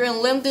each other and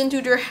limped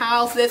into their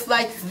houses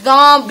like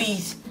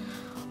zombies.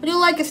 Would you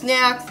like a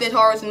snack? Said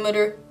Harold's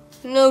mother.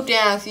 No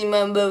thanks, he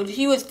mumbled.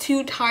 He was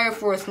too tired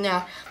for a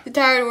snack. Too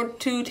tired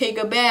to take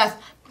a bath.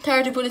 Too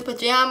tired to put his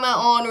pajama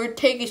on or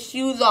take his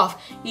shoes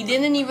off. He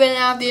didn't even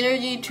have the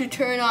energy to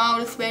turn on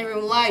his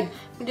bedroom light.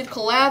 He just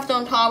collapsed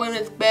on top of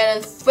his bed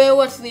and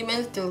fell asleep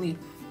instantly.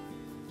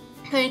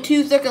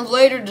 22 seconds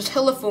later, the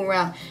telephone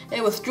rang.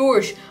 It was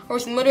George.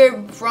 Harold's mother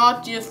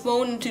brought the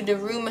phone into the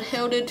room and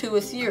held it to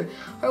his ear.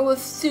 Harold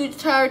was too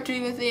tired to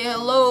even say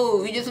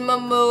hello. He just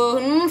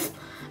mumbled,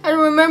 I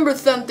remember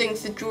something,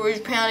 said George,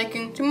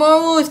 panicking.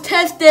 Tomorrow is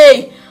test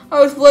day.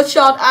 Harold's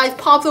bloodshot eyes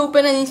popped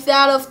open and he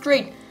sat up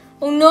straight.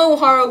 Oh no,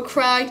 Harold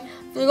cried.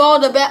 It's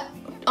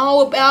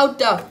all about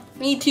that.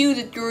 Me too,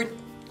 said George.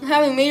 I'm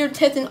having major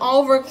tests in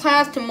all of our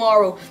class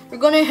tomorrow. We're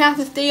going to have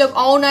to stay up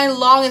all night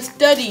long and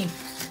study.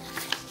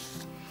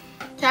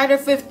 Chapter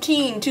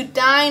 15. To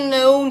thine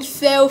own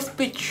self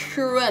be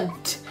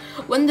truant.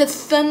 When the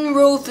sun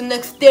rose the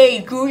next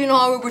day, George and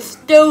Harold were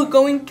still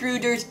going through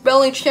their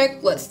spelling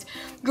checklist.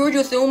 George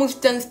was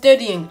almost done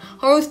studying.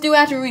 Harold still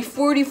had to read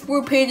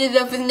 44 pages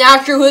of his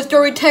natural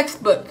history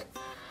textbook.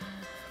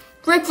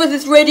 Breakfast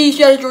is ready,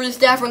 shouted George's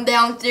dad from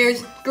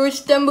downstairs. George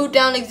stumbled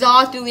down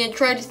exhaustedly and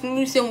tried to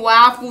smooth some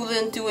waffles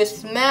into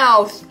his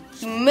mouth.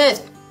 He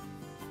missed.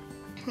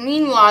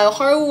 Meanwhile,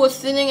 Harold was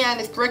sitting at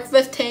his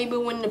breakfast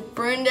table in a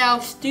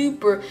burned-out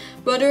stupor,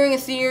 buttering a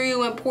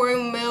cereal and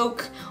pouring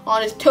milk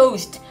on his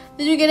toast.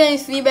 Did you get any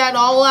sleep at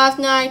all last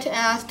night?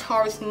 Asked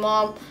Harold's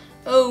mom.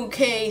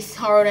 Okay,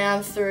 Harold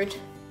answered.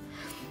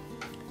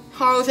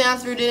 Harold's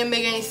answer didn't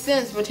make any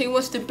sense, but it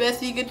was the best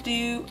he could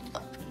do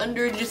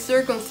under the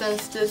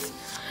circumstances.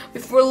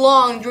 Before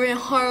long, George and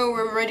Harold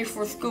were ready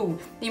for school.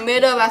 They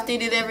met up as they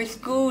did every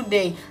school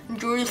day in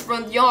George's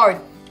front yard.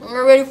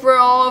 We're ready for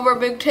all of our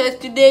big tests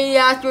today, he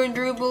asked George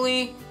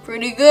droopily.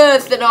 Pretty good,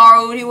 said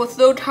Harold. He was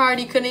so tired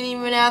he couldn't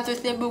even answer a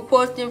simple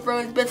question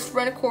from his best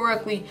friend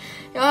correctly.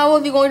 How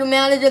was he going to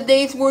manage a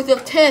day's worth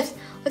of tests?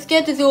 Let's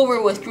get this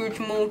over with, George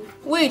moaned.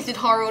 Wait, said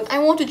Harold. I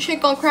want to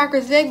check on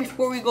Cracker's egg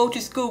before we go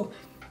to school.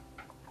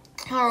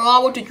 Harold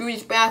hobbled to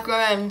George's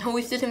background and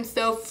hoisted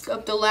himself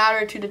up the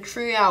ladder to the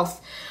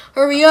treehouse.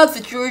 Hurry up,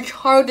 said George.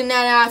 Harold did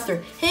not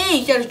answer.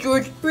 Hey, shouted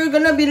George. We're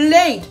gonna be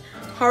late.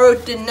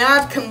 Harold did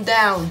not come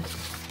down.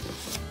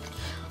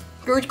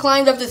 George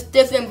climbed up the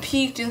steps and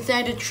peeked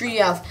inside the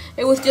treehouse.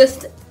 It was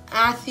just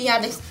as he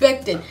had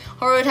expected.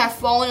 Harold had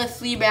fallen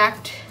asleep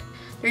at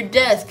their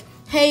desk.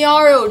 Hey,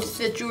 Harold,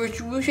 said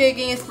George,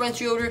 shaking his friend's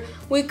shoulder.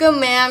 Wake up,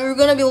 man. We're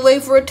gonna be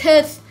late for a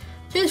test.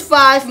 Just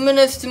 5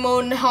 minutes,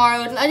 moaned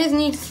Harold. I just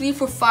need to sleep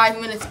for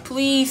 5 minutes,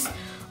 please.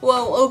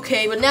 Well,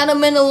 okay, but not a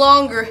minute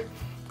longer.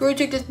 George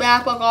took his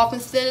backpack off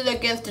and set it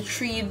against the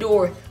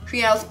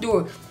treehouse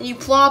door. Then he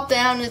plopped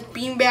down in his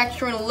beanbag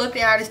chair and looked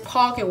at his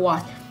pocket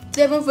watch.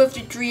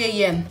 7:53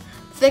 a.m.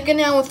 The second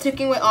hand was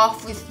ticking away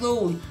awfully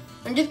slowly.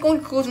 I'm just going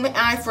to close my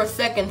eyes for a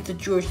second, said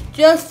George.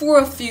 Just for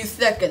a few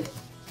seconds.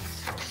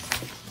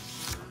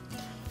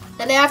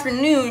 That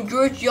afternoon,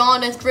 George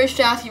yawned and stretched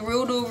as he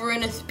rolled over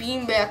in his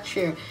beanbag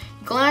chair.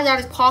 He glanced at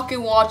his pocket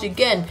watch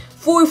again.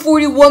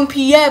 4:41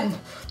 p.m.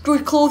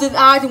 George closed his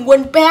eyes and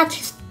went back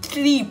to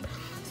sleep.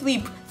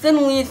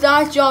 Suddenly, his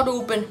eyes shot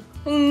open.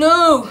 Oh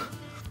no!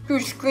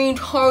 George screamed.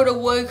 Harold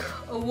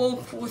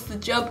awoke with a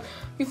jump.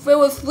 We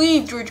fell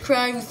asleep, George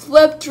cried. We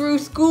slept through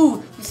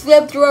school. We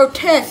slept through our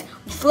tests.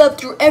 We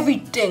slept through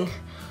everything.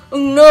 Oh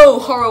no,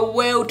 Harold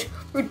wailed.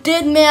 We're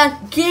dead,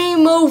 man.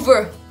 Game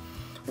over.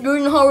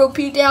 George and Haru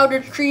peeked out the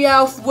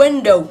treehouse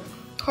window.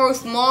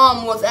 Haru's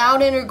mom was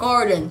out in her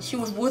garden. She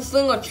was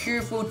whistling a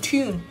cheerful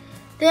tune.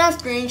 "That's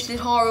strange," said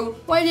Haru.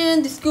 "Why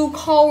didn't the school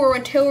call her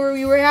and tell her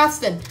we were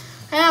absent?"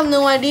 "I have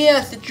no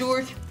idea," said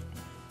George.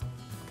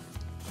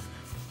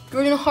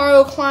 George and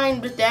Haru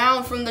climbed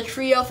down from the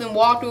treehouse and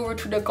walked over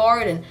to the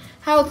garden.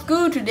 "How's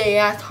school today?"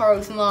 asked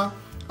Haru's mom.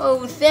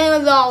 "Oh, same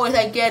as always,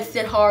 I guess,"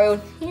 said Haru.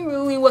 He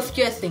really was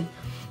guessing.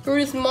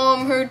 George's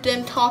mom heard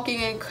them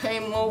talking and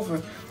came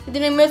over. "You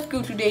didn't miss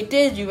school today,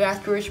 did you?"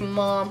 asked George's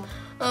mom.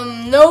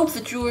 No,"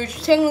 said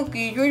George.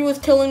 "Technically, George was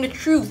telling the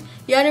truth.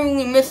 He hadn't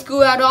really missed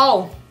school at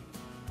all."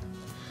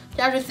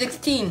 Chapter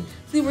 16,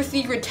 Super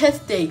Secret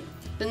Test Day.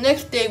 The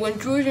next day, when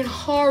George and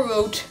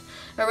Haru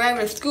arrived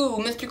at school,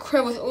 Mr.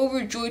 Krabs was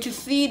overjoyed to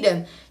see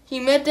them. He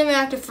met them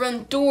at the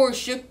front door,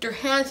 shook their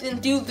hands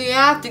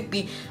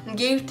enthusiastically, and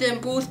gave them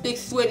both big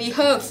sweaty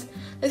hugs.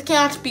 "This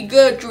can't be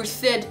good," George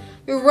said.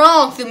 "You're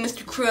wrong," said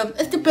Mr. Krabs.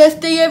 "It's the best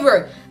day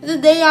ever. It's the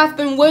day I've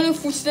been waiting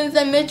for since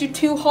I met you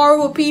two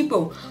horrible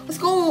people.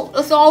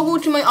 Let's all go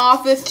to my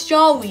office,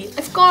 shall we?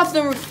 I've got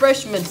some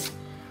refreshments."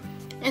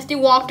 As they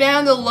walked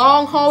down the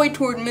long hallway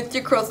toward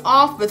Mr. Krabs'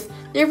 office,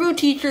 several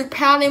teachers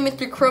patted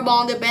Mr. Krabs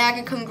on the back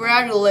and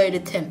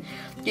congratulated him.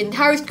 The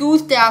entire school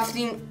staff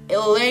seemed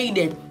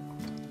elated.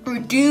 "We're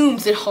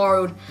doomed," said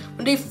Haru.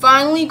 When they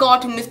finally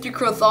got to Mr.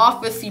 Krabs'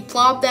 office, he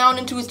plopped down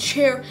into his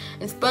chair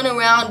and spun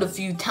around a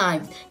few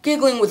times,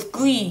 giggling with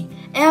glee.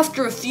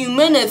 After a few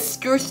minutes,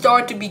 George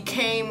started to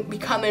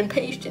become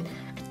impatient.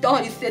 "I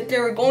thought you said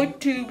there were going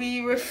to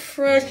be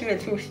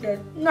refreshments," he said.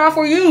 "Not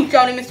for you,"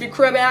 shouted Mr.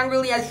 Krabs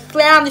angrily and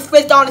slammed his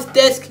fist on his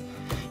desk.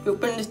 He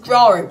opened his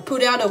drawer,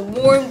 pulled out a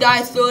warm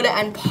diet soda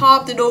and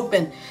popped it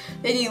open.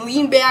 Then he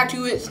leaned back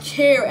to his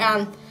chair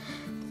and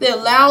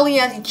said loudly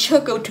as he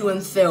chuckled to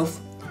himself,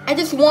 "I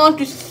just want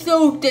to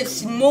soak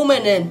this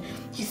moment in,"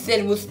 he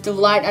said with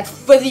delight as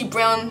fuzzy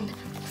brown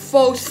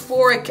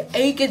phosphoric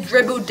acid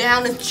dribbled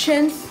down his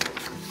chin.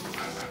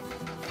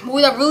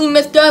 "Boy, I really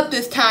messed up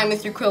this time,"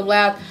 Mr. Krabs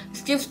laughed.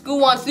 "Skip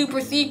school on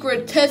Super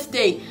Secret Test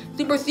Day."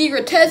 "Super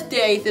Secret Test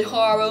Day," said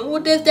Haru.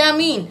 "What does that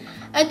mean?"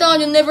 "I thought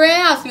you never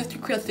asked," Mr.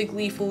 Krabs said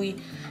gleefully.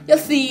 "You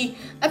see,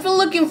 I've been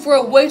looking for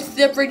a way to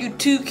separate you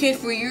two kids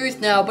for years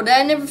now, but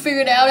I never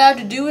figured out how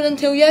to do it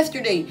until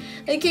yesterday.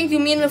 It came to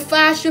me in a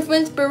flash of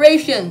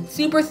inspiration.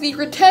 Super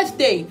Secret Test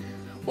Day."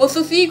 "What's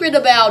so secret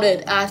about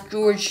it?" asked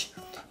George.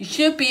 "You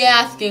should be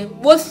asking,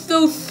 what's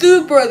so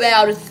super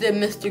about it?" said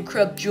Mr.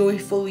 Krabs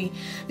joyfully.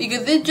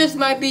 "Because it just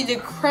might be the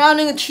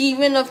crowning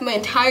achievement of my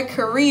entire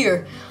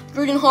career."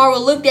 George and Haru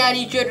looked at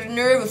each other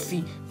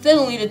nervously.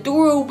 Suddenly, the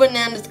door opened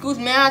and the school's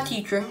math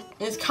teacher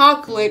and his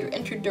calculator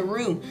entered the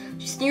room.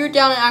 She sneered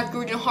down at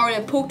George and Haru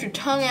and poked her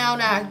tongue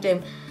out at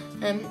them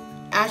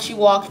as she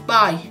walked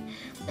by.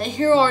 "And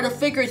here are the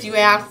figures you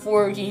asked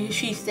for,"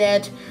 she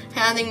said,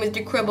 handing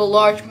Mr. Krabs a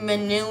large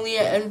manila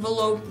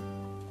envelope.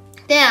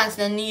 "Thanks,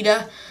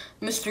 Anita,"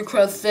 Mr.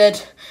 Krabs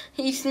said.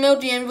 He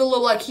smelled the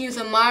envelope like he was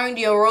admiring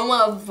the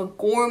aroma of a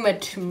gourmet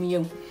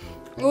meal.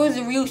 "It was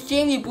a real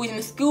shame you boys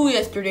missed school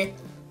yesterday,"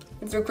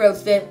 Mr.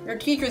 Krabs said. "Your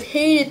teachers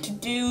hated to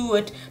do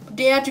it, but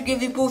they had to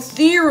give you both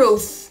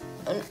zeros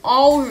on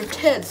all your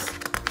tests."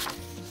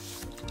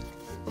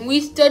 "We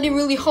studied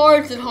really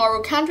hard," said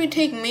Haru. "Can't we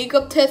take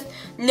makeup tests?"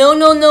 No,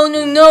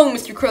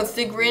 Mr. Krabs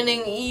said,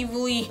 grinning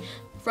evilly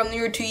from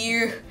year to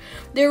year.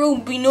 "There will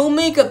be no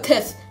makeup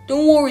tests.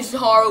 Don't worry,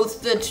 Haru,"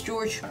 said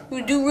George.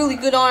 "We'll do really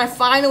good on our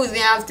final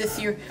exams this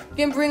year. We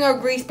can bring our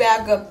grades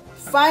back up."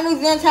 "Final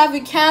exams have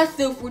been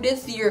canceled for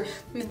this year,"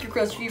 Mr.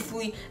 Krabs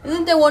cheerfully.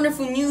 "Isn't that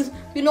wonderful news?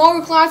 In all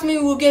our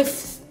classmates will get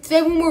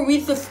 7 more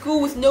weeks of school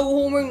with no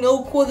homework, no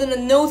quiz,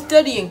 and no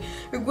studying.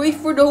 Your grades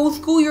for the whole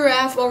school year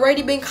have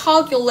already been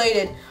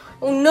calculated."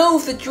 "Oh no,"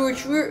 said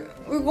George. We're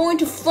going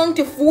to flunk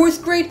to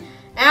 4th grade?"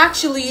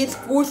 "Actually, it's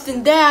worse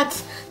than that,"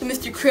 said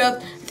Mr.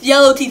 Krabs. His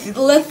yellow teeth is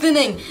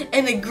glistening,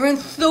 and a grin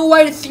so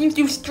wide it seems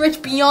to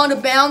stretch beyond the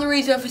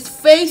boundaries of his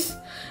face.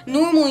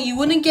 "Normally, you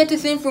wouldn't get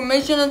this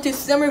information until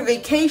summer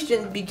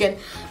vacation began,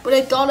 but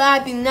I thought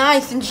I'd be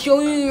nice and show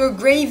you your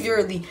grades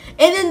early.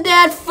 Isn't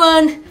that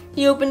fun?"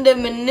 He opened the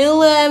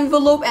manila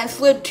envelope and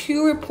slid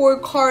 2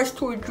 report cards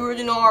toward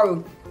George and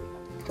Haru.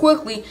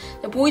 Quickly,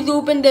 the boys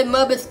opened them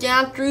up and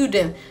scanned through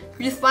them.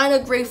 George's final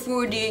grade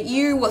for the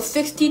year was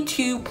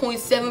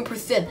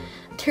 62.7%.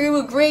 A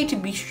terrible grade to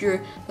be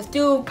sure, but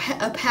still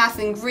a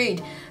passing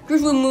grade.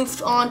 George will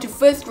move on to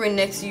 5th grade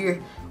next year.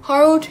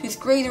 Haru, whose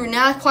grades were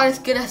not quite as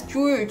good as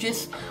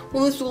George's,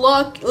 was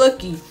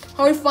lucky.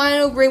 Haru's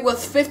final grade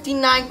was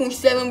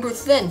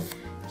 59.7%.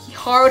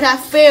 Haru had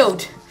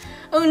failed.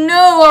 "Oh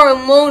no," Haru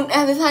moaned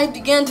as his eyes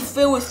began to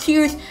fill with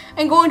tears.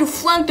 "I'm going to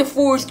flunk the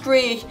 4th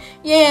grade."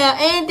 "Yeah,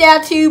 ain't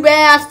that too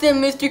bad," said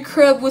Mr.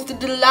 Krabs with a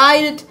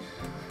delighted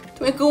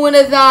twinkle in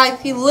his eyes.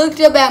 He looked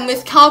up at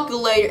Miss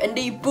Calculator and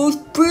they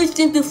both burst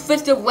into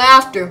fits of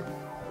laughter.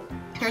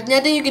 "There's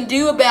nothing you can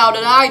do about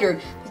it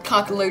either," the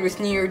calculator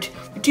sneered.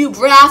 "The 2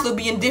 brats will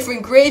be in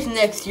different grades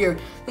next year.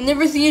 You'll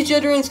never see each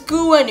other in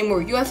school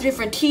anymore. You have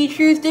different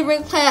teachers,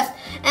 different class,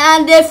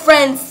 and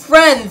different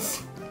friends."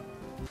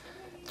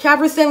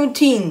 Chapter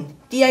 17,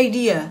 the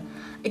idea.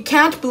 I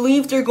can't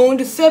believe they're going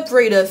to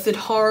separate us, said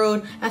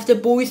Harold as the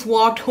boys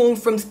walked home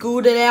from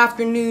school that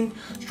afternoon.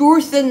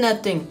 George said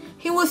nothing.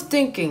 He was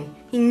thinking.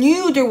 He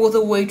knew there was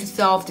a way to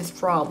solve this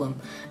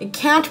problem. I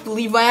can't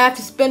believe I have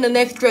to spend an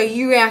extra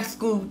year at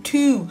school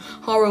too,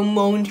 Harold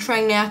moaned,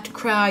 trying not to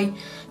cry.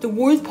 The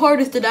worst part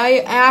is that I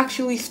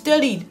actually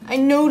studied. I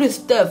know this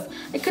stuff.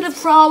 I could have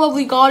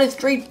probably got a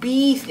straight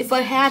B's if I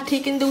had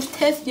taken those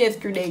tests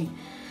yesterday.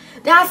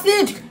 That's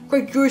it,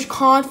 cried George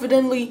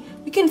confidently.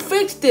 We can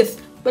fix this.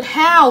 But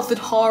how, said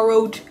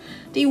Harold.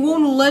 They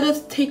won't let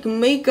us take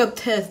makeup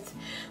tests.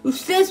 Who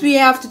says we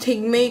have to take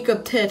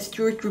makeup tests?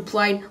 George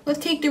replied. Let's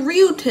take the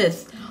real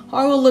test.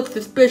 Harold looked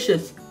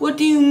suspicious. What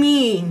do you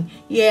mean?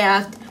 He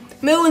asked.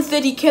 Melvin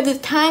said he kept his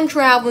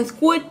time-traveling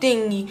squid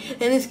thingy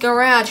in his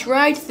garage,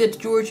 right? Said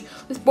George.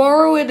 Let's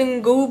borrow it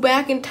and go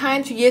back in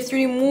time to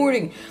yesterday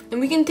morning. And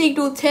we can take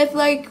those tests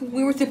like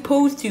we were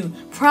supposed to.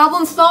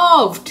 Problem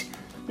solved.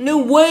 No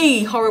way,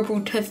 Harold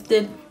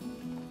protested.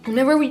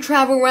 Whenever we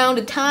travel around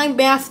the time,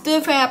 bad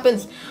stuff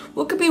happens.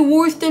 What could be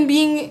worse than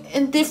being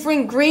in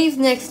different grades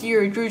next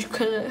year? George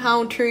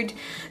countered.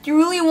 Do you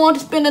really want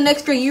to spend an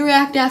extra year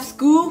at that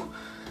school?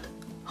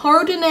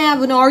 Harold didn't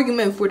have an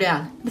argument for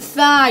that.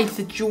 Besides,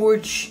 said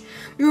George,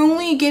 you're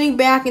only getting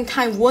back in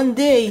time one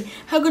day.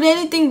 How could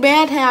anything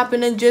bad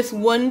happen in just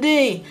one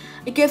day?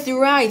 I guess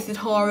you're right, said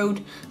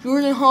Harold.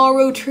 George and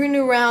Harold turned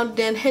around,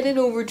 then headed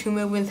over to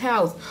Melvin's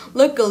house.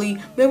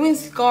 Luckily,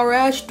 Melvin's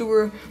garage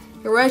door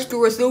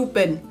was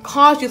open.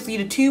 Cautiously,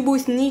 the two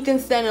boys sneaked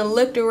inside and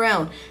looked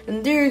around.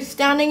 And there,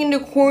 standing in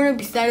the corner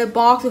beside a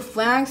box of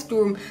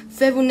Flagstorm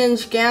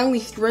 7-inch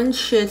gangly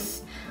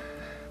trenches,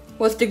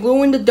 was the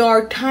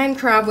glow-in-the-dark,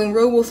 time-traveling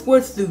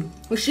robo-squid suit.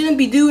 We shouldn't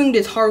be doing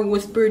this, Harold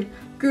whispered.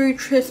 You're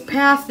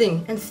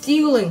trespassing and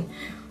stealing.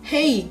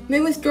 Hey,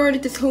 Melvin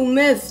started this whole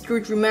mess,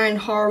 George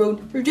reminded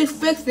Harold. We're just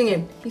fixing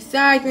it.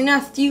 Besides, we're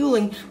not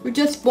stealing, we're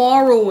just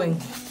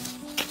borrowing.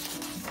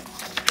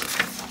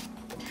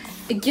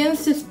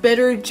 Against his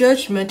better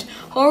judgment,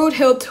 Harold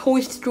helped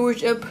hoist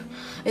George up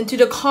into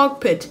the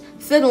cockpit.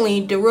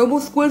 Suddenly, the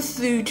robo-squid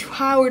suit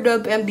powered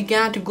up and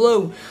began to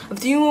glow. A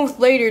few moments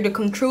later, the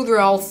controls were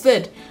all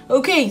set.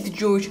 Okay, said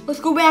George, let's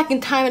go back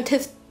in time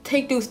and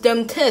take those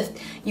dumb tests.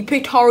 He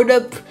picked Harold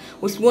up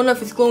with one of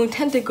his glowing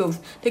tentacles,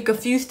 took a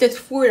few steps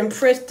forward and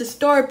pressed the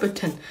start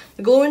button.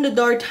 The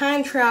glow-in-the-dark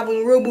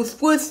time-traveling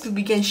robo-squid suit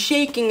began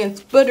shaking and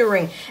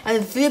sputtering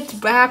and zipped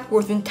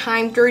backwards in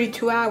time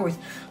 32 hours.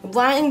 A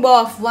blinding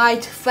ball of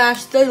light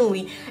flashed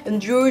suddenly,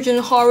 and George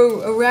and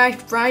Harold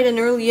arrived bright and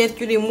early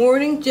yesterday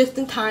morning, just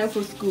in time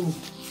for school.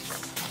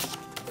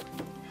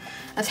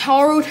 As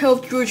Harold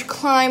helped George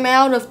climb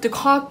out of the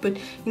cockpit,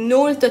 he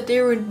noticed that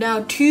there were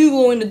now two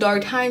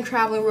glow-in-the-dark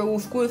time-traveling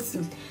robo-squid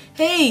suits.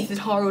 Hey, said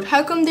Harold,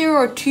 how come there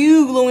are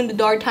two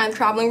glow-in-the-dark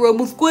time-traveling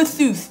robo-squid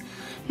suits?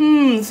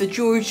 Said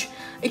George.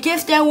 I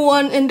guess that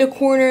one in the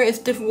corner is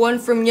the one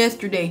from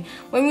yesterday.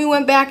 When we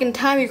went back in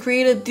time, we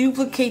created a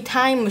duplicate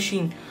time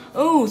machine.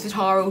 Oh, said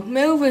Harold,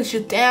 Melvin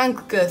should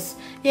thank us.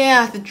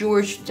 Yeah, said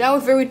George, that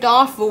was very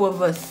thoughtful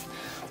of us.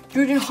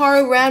 George and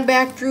Harold ran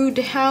back through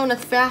the town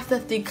as fast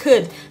as they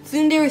could.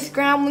 Soon they were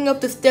scrambling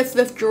up the steps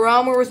of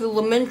Geronimo's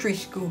elementary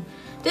school.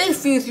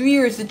 This feels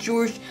weird, said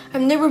George.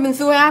 I've never been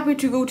so happy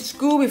to go to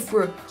school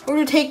before, or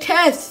to take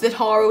tests, said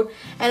Harold.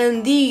 And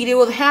indeed, it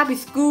was a happy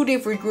school day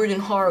for George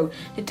and Harold.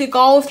 They took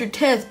all of their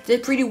tests,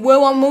 did pretty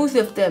well on most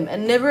of them,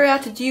 and never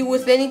had to deal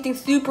with anything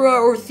super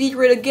or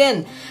secret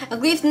again. At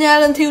least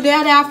not until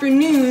that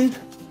afternoon.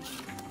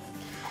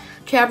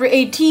 Chapter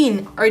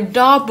 18, Our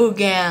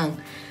Doppelgang.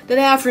 That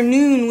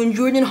afternoon, when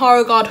George and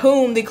Harold got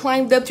home, they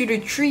climbed up to the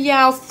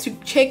treehouse to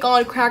check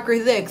on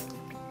Cracker's eggs.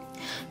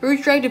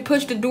 George tried to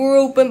push the door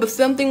open, but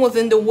something was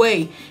in the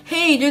way.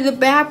 Hey, there's a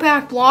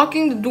backpack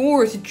blocking the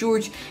door, said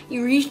George. He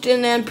reached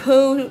in and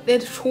pulled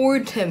it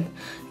towards him.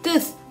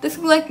 This is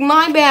like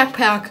my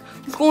backpack.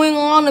 What's going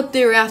on up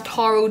there? Asked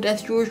Harold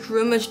as George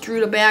rummaged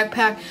through the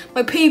backpack.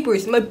 My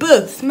papers, my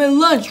books, my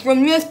lunch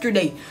from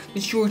yesterday,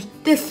 said George.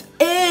 This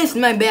is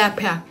my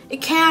backpack.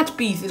 It can't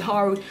be, said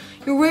Harold.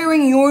 You're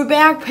wearing your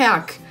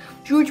backpack.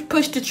 George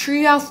pushed the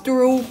treehouse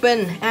door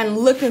open and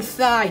looked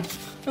inside.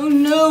 Oh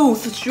no,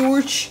 said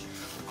George.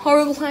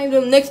 Harold climbed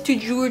up next to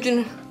George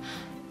and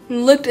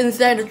looked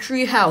inside the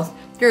treehouse.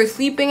 There,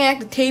 sleeping at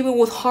the table,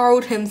 was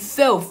Harold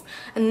himself,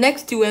 and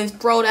next to him,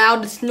 sprawled out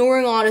and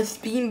snoring on his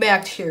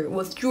beanbag chair,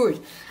 was George.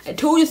 I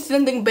told you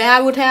something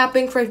bad would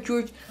happen, cried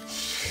George.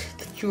 Shh,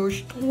 said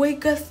George, don't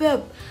wake us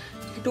up.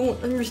 I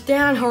don't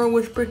understand, Harold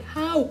whispered.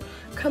 How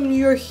come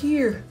you're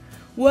here?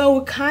 Well,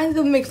 it kind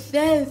of makes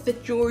sense,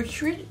 said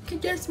George. You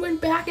just went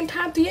back in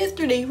time to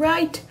yesterday,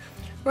 right?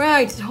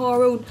 Right, said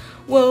Harold.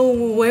 Well,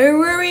 where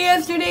were we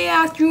yesterday?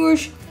 Asked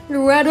George.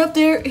 You're right up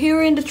there,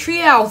 here in the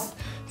treehouse,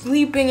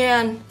 sleeping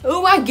and...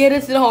 Oh, I get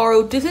it, said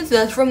Harold. This is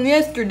us from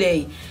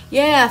yesterday.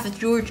 Yeah, said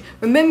George.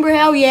 Remember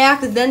how we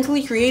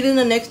accidentally created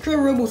an extra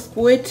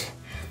robo-squid?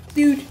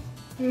 Dude,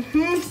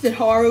 said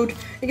Harold.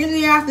 I guess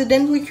we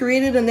accidentally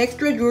created an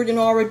extra George and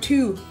Harold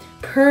too.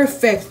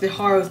 Perfect, said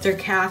Harold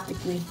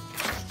sarcastically.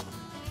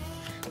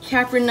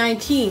 Chapter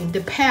 19,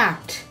 The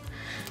Pact.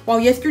 While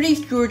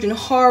yesterday's George and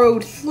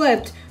Harold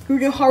slept,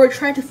 George and Harold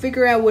tried to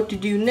figure out what to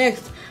do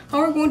next. How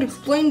are we going to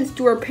explain this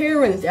to our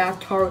parents?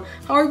 Asked Harold.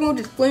 How are we going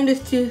to explain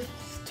this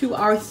to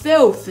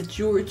ourselves? Said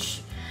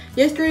George.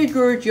 Yesterday,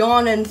 George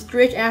yawned and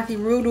stretched as he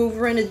rolled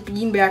over in his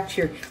beanbag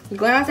chair. He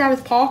glanced at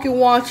his pocket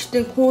watch,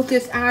 then closed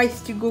his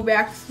eyes to go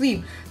back to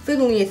sleep.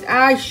 Suddenly, his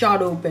eyes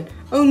shot open.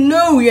 Oh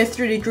no!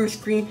 Yesterday, George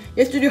screamed.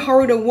 Yesterday,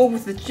 Harold awoke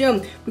with a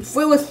jump. We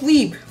fell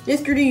asleep.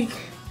 Yesterday,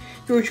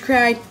 George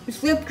cried. We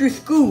slept through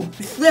school.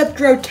 We slept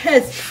through our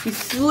tests. We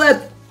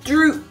slept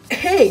through...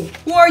 Hey!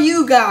 Who are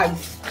you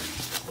guys?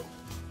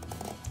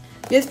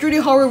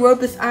 Yesterday, Harold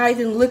rubbed his eyes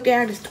and looked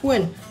at his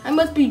twin. I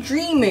must be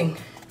dreaming,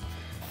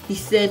 he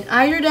said.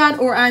 Either that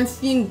or I'm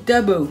seeing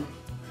double.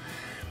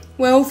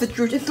 Well, said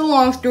George, it's a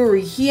long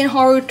story. He and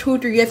Harold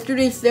told their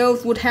yesterday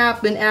selves what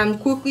happened and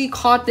quickly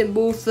caught them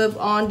both up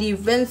on the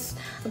events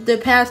of the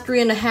past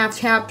 3.5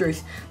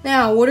 chapters.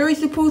 Now, what are we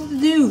supposed to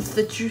do?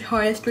 Said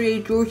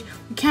yesterday George.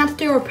 We can't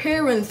tell our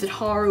parents, said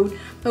Harold.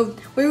 So,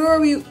 where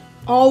are we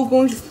all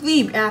going to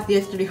sleep? Asked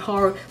yesterday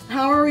Harold.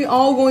 How are we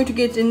all going to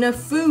get enough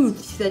food?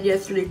 Said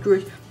yesterday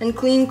George. And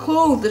clean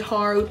clothes, said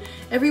Harold.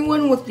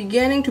 Everyone was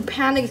beginning to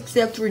panic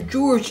except for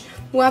George,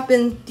 who had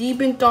been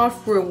deep in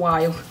thought for a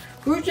while.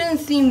 George didn't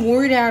seem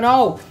worried at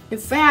all. In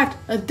fact,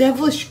 a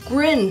devilish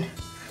grin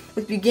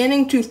was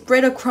beginning to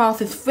spread across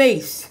his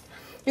face.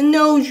 You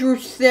know,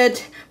 George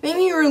said,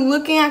 maybe you're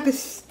looking at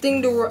this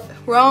thing the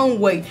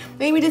wrong way.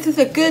 Maybe this is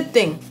a good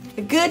thing.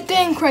 A good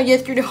thing, cried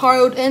yesterday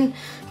Harold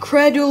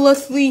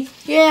incredulously.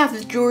 Yeah,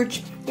 said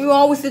George. You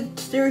always said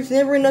there's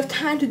never enough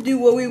time to do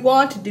what we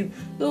want to do.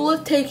 So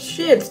let's take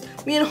shifts.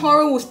 Me and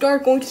Harold will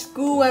start going to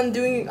school and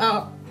doing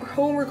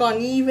homework on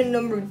even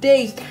number of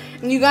days.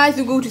 And you guys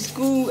will go to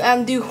school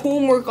and do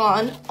homework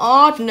on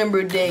odd number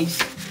of days.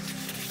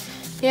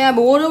 Yeah,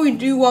 but what do we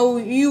do while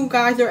you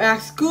guys are at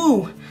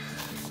school?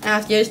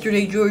 Asked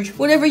yesterday George.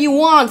 Whatever you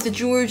want, said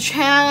George.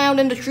 Hang out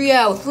in the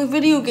treehouse, play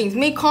video games,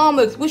 make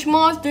comics, watch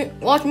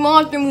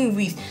monster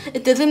movies.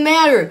 It doesn't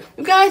matter.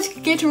 You guys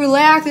get to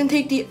relax and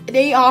take the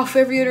day off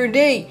every other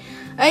day.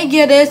 I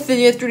get it, said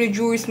yesterday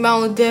George,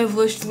 smiling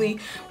devilishly.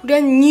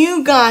 Then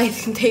you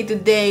guys can take the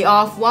day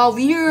off while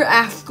we're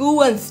at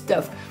school and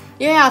stuff.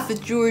 Yeah,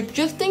 said George.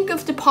 Just think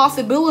of the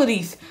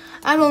possibilities.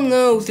 I don't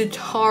know, said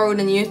Harold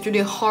and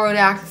yesterday Harold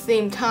at the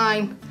same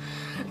time.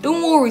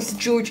 Don't worry, said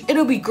George.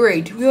 It'll be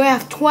great. We'll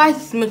have twice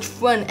as much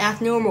fun as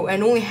normal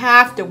and only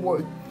half the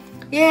work.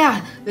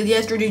 Yeah, said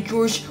yesterday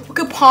George. What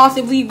could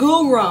possibly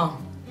go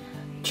wrong?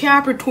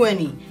 Chapter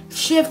 20.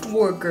 Shift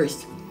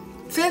Workers.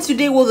 Since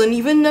today was an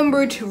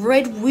even-numbered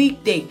red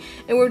weekday,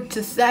 and we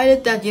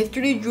decided that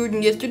yesterday George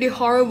and yesterday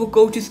Harold would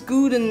go to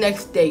school the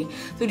next day.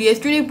 So the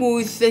yesterday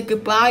boys said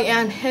goodbye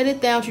and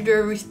headed down to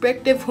their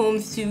respective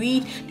homes to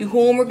eat, do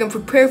homework, and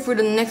prepare for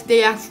the next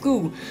day at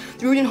school.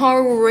 George and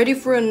Harold were ready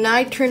for a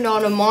night turned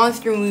on a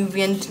monster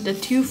movie, and the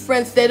two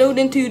friends settled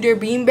into their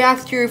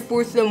beanbag chairs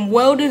for some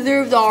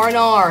well-deserved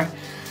R&R.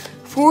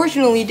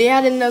 Fortunately, they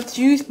had enough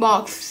juice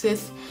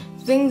boxes,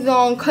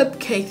 zing-zong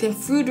cupcakes, and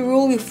fruit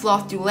rolling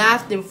floss to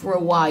last them for a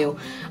while.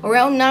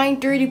 Around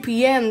 9:30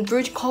 p.m.,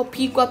 George called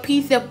Piqua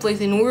Pizza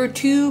Place and ordered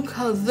 2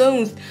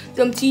 calzones,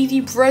 some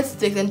cheesy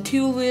breadsticks, and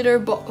 2-liter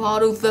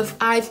bottles of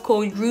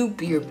ice-cold root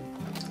beer.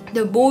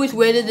 The boys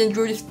waited in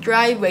George's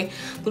driveway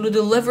so the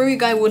delivery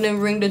guy wouldn't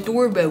ring the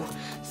doorbell.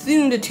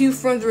 Soon, the two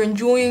friends were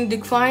enjoying the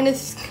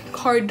finest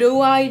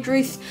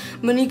carbohydrates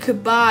money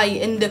could buy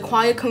in the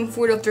quiet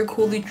comfort of their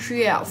cozy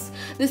treehouse.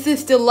 This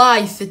is the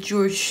life, said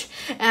George,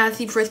 as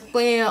he pressed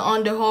play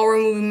on the horror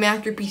movie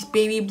masterpiece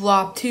Baby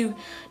Blob 2.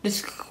 The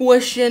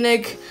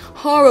squishenic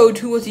Harold,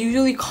 who was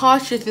usually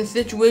cautious in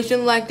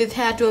situations like this,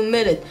 had to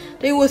admit it.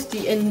 It was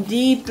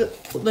indeed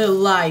the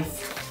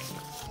life.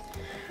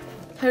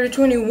 Chapter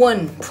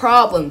 21.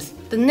 Problems.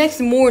 The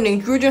next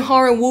morning, George and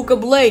Harold woke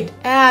up late.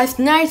 It's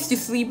nice to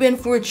sleep in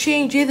for a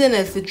change, isn't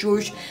it, said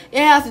George.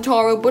 Yeah, said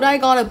Harold, but I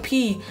gotta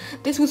pee.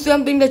 This was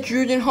something that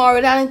George and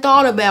Harold hadn't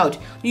thought about.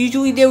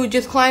 Usually they would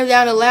just climb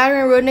down a ladder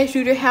and run next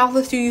to their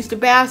houses to use the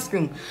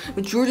bathroom.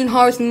 But George and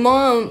Harold's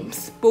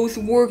moms both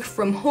worked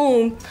from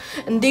home,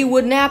 and they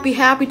would not be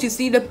happy to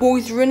see the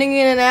boys running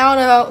in and out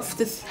of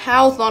the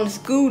house on a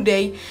school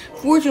day.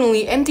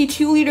 Fortunately, empty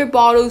 2-liter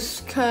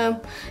bottles come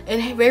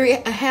in very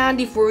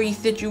handy for these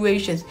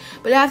situations.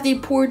 But as they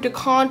poured the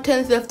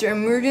contents of their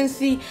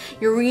emergency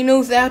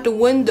urinals out the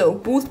window,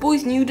 both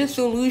boys knew the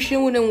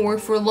solution wouldn't work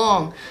for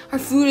long. Our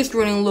food is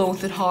running low,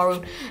 said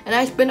Harold, and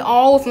I spent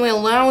all of my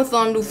allowance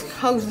on those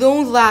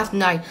calzones last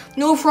night.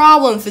 No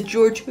problem, said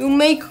George. We'll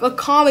make a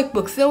comic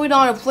book, sell it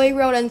on a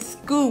playground and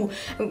school,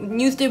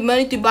 and use the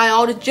money to buy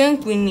all the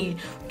junk we need.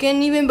 We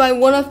can even buy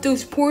one of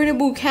those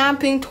portable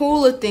camping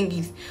toilet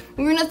thingies.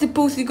 We're not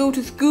supposed to go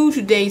to school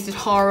today, said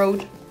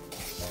Harold.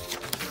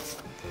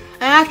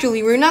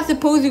 Actually, we're not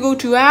supposed to go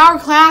to our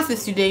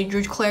classes today,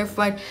 George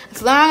clarified.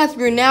 As long as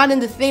we're not in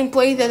the same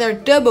place as our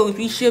doubles,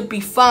 we should be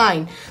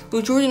fine.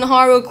 So George and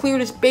Harold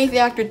cleared a space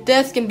at their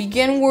desk and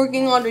began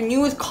working on their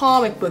newest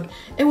comic book.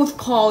 It was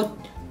called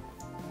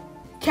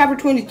Chapter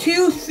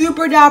 22,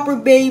 Super Dapper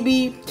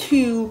Baby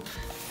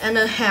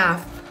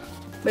 2.5.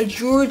 by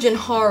George and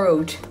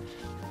Harold.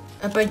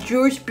 By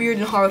George Beard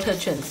and Harold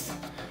Hutchins.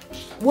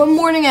 One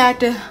morning at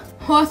the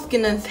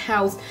Hoskins'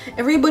 house,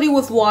 everybody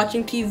was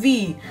watching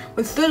TV,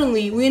 when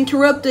suddenly we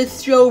interrupted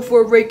the show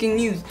for breaking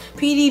news.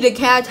 Petey the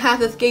cat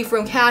has escaped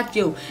from cat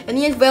jail, and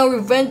he has vowed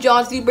revenge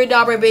on Super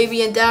Dapper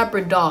Baby and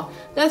Dapper Dog.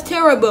 That's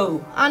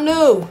terrible, I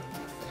know.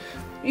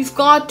 We've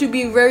got to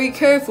be very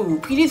careful.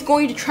 Petey's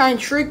going to try and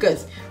trick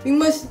us. We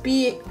must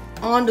be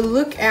on the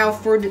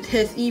lookout for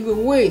his evil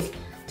ways.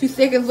 2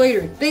 seconds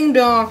later, ding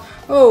dong.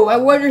 Oh, I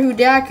wonder who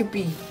that could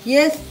be.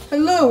 Yes,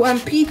 hello,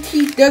 I'm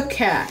Petey the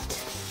cat.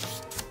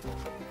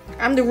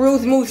 I'm the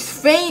world's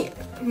most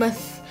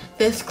famous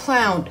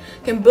clown.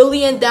 Can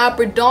Billy and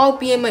Dapper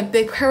Dog be in my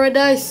big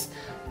paradise?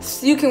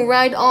 So you can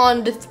ride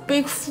on this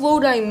big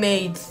float I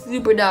made,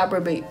 Super Dapper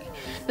Baby.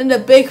 Then the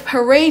big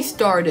parade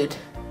started.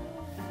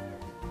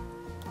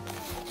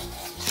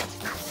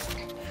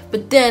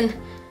 But then,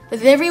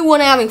 is everyone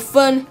having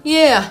fun?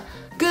 Yeah,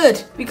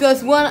 good,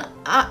 because I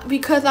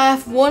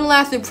have one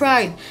last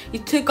surprise. He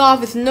took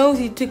off his nose,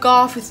 he took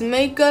off his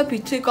makeup, he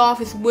took off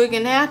his wig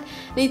and hat,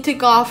 and he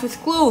took off his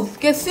clothes.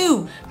 Guess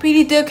who?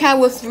 Petey the cat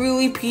was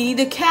really Petey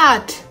the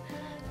cat.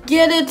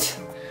 Get it?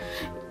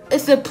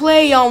 It's a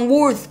play on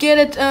words. Get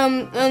it?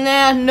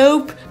 Nah,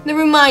 nope.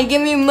 Never mind.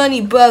 Give me your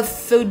money, Buff.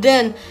 So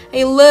then,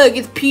 hey, look,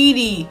 it's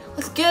Petey.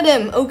 Let's get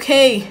him.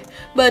 Okay.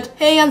 But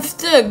hey, I'm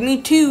stuck. Me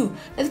too.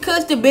 That's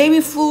because the baby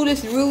float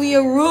is really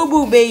a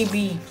robo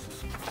baby.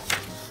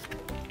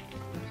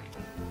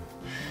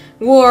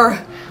 War.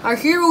 Our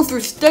heroes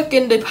were stuck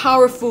in the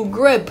powerful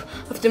grip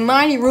of the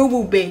mighty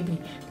robo baby.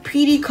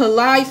 Petey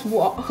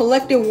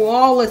collected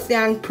Wallace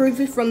and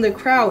Percy from the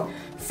crowd.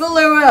 Fill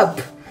her up.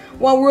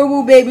 While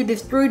Robo Baby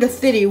destroyed the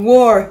city.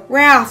 War.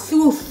 Wrath.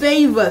 Who will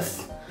save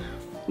us?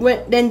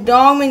 Then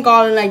Dogman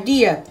got an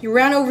idea. He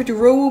ran over to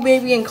Robo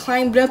Baby and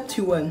climbed up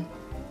to him.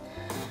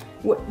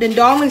 Then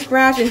Dogman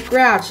scratched and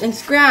scratched and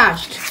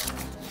scratched.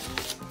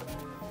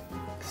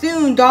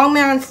 Soon,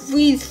 Dogman's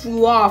fleas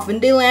flew off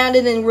and they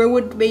landed in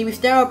Robo Baby's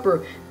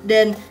diaper.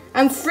 Then,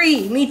 I'm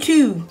free. Me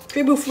too.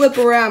 Triple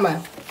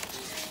Flipperama.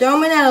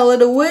 Dogman had a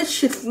little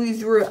wish. His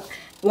fleas were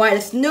white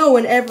as snow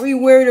and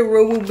everywhere the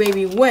Robo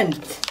Baby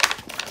went.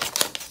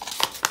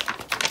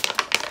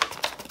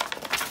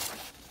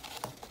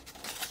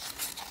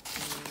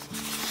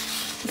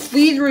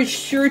 Fleas were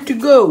sure to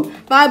go.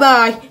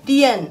 Bye-bye.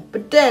 The end.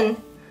 But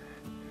then,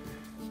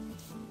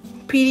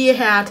 Petey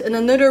had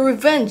another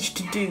revenge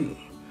to do.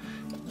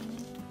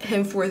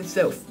 Him for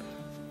himself.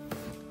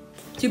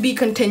 To be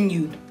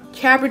continued.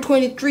 Chapter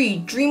 23.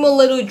 Dream a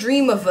little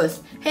dream of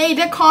us. Hey,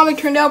 that comic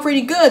turned out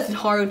pretty good, said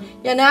Harold.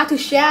 Yeah, not too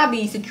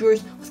shabby, said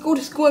George. Let's go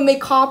to school and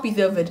make copies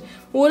of it.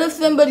 What if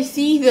somebody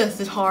sees us,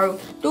 said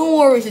Harold. Don't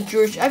worry, said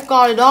George. I've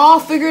got it all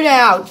figured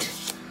out.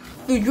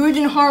 So George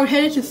and Harold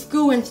headed to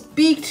school and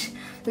speaked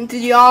into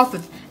the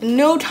office. In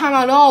no time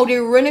at all, they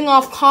were running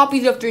off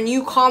copies of their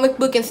new comic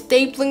book and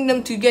stapling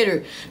them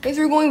together. Things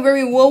were going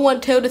very well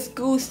until the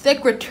school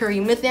secretary,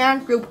 Miss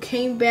Anthrop,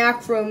 came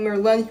back from her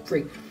lunch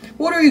break.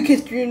 What are you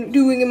kids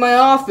doing in my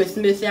office?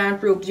 Miss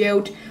Anthrop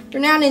yelled. They're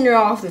not in your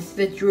office,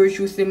 said George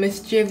with a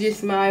mischievous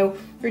smile.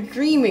 They're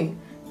dreaming.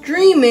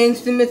 Dreaming,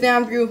 said Miss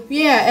Anthrop.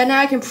 Yeah, and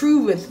I can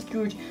prove it, said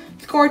George.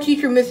 Car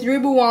teacher Miss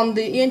Ribble on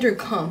the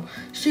intercom.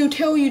 She'll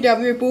tell you that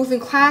we're both in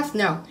class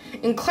now.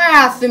 In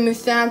class, said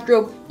Miss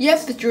Sandro.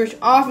 Yes, said George.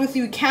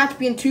 Obviously, we can't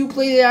be in two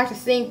places at the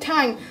same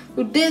time,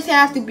 so this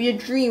has to be a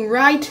dream,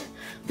 right?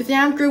 Miss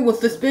Sandro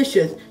was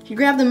suspicious. She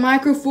grabbed the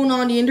microphone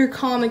on the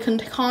intercom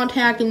and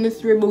contacted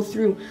Miss Ribble's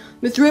room.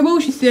 Miss Ribble,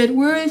 she said,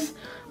 where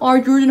are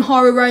George and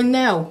Harvey right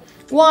now?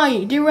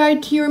 Why, they're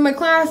right here in my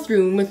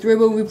classroom, Miss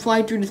Ribble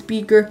replied through the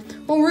speaker.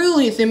 Oh,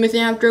 really, said Miss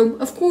Anthrop.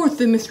 Of course,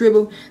 said Miss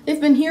Ribble. They've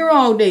been here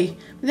all day.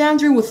 Miss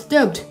Anthrop was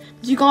stumped.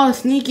 She got a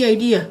sneaky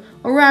idea.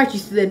 Alright, she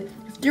said.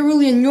 If they're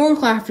really in your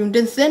classroom,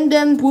 then send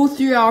them both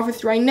to your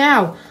office right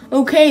now.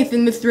 Okay, said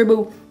Miss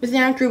Ribble. Miss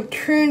Anthrop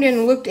turned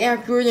and looked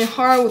at George and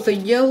Harvey with a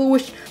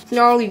yellowish,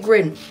 snarly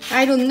grin.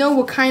 I don't know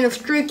what kind of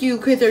trick you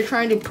kids are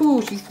trying to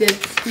pull, she said.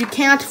 You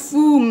can't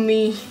fool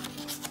me.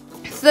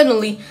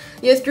 Suddenly,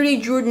 yesterday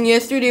George and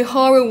yesterday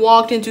Harvey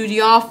walked into the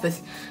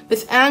office.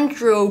 Miss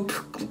Anthrop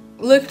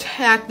looked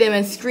at them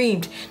and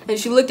screamed. Then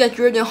she looked at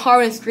George and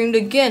Harvey and screamed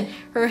again.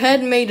 Her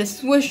head made a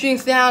swishing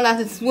sound as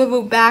it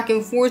swiveled back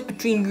and forth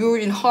between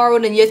George and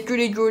Harvey and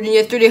yesterday George and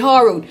yesterday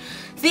Harvey.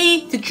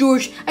 See, said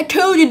George, I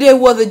told you there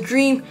was a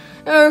dream.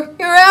 You're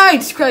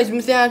right, cried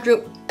Miss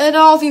Anthrop. It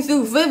all seems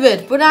so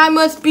vivid, but I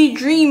must be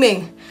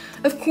dreaming.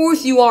 Of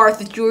course you are,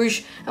 said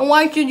George. And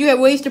why should you have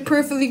wasted a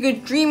perfectly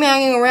good dream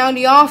hanging around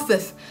the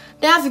office?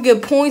 That's a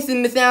good point, said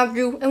Miss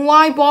Andrew. And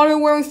why bother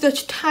wearing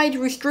such tight,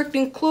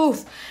 restricting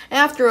clothes?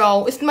 After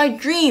all, it's my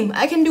dream.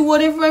 I can do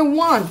whatever I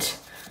want.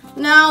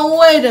 Now,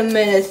 wait a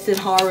minute, said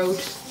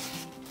Harold.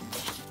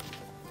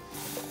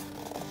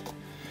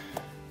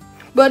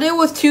 But it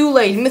was too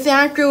late. Miss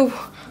Andrew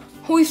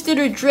hoisted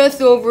her dress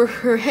over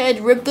her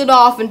head, ripped it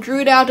off, and threw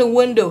it out the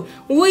window.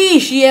 "Whee!"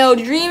 she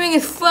yelled. "Dreaming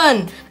is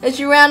fun!" Then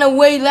she ran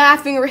away,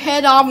 laughing her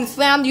head off, and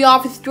slammed the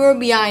office door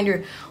behind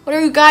her. "What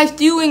are you guys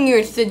doing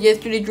here?" said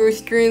Yesterday George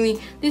sternly.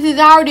 "This is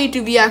our day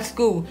to be at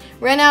school.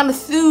 Ran out of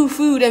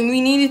food, and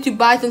we needed to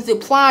buy some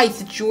supplies,"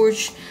 said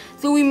George.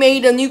 "So we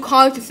made a new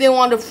comic to sell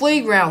on the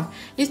playground."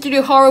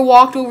 Yesterday Harold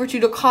walked over to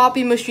the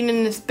copy machine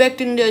and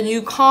inspected the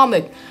new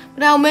comic.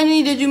 "But how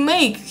many did you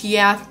make?" he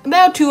asked.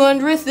 "About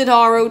 200, said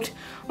Harold.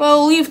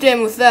 "Well, leave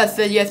them with us,"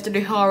 said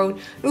Yesterday Harold.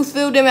 "We'll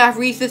sell them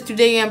at recess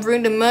today and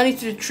bring the money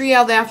to the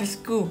treehouse after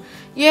school."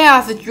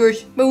 "Yeah," said George,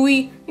 "but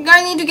you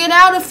guys need to get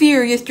out of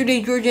here," Yesterday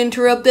George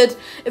interrupted.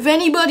 "If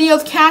anybody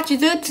else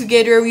catches us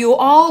together,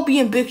 we'll all be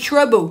in big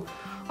trouble."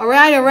 All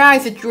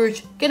right, said George.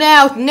 "Get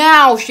out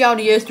now,"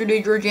 shouted Yesterday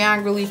George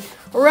angrily.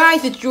 "All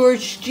right," said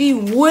George. "Gee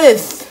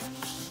whiz."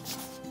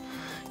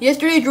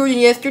 Yesterday George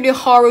and Yesterday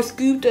Harold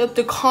scooped up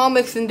the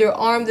comics in their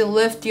arms and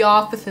left the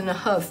office in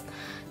a huff.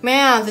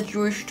 "Man," said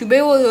George,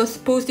 "today was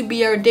supposed to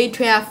be our day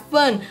to have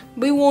fun,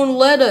 but they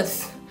won't let us."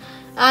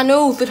 "I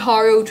know," said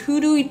Harold. "Who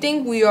do we think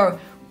we are?"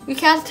 "You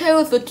can't tell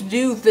us what to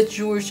do," said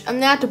George. "I'm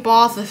not the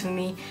boss of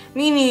me."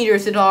 "Me neither,"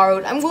 said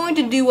Harold. "I'm going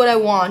to do what I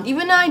want,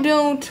 even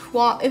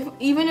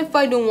if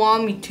I don't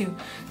want me to."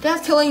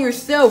 "That's telling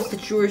yourself,"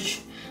 said George.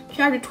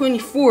 Chapter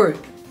 24.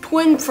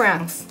 Twin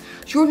Pranks.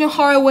 George and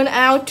Harold went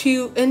out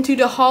into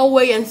the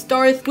hallway and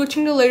started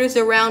switching the letters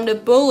around the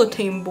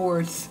bulletin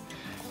boards.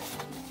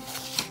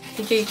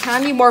 Okay,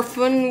 candy bar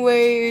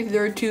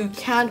fundraiser to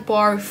can't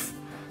barf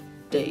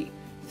day.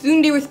 Soon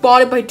they were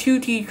spotted by two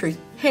teachers.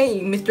 "Hey,"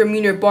 Mr.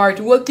 Meaner barked,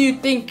 what do you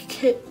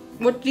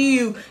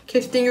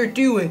kids think you're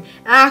doing?"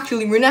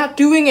 "Actually, we're not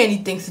doing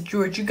anything," said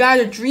George. "You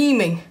guys are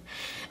dreaming."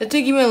 It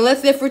took even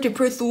less effort to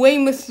persuade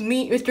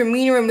Mr.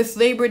 Meaner and Miss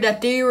Labor that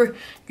they were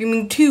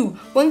dreaming too.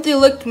 Once they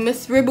looked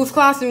Miss Ribble's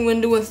classroom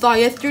window and saw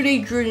Yesterday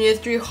George and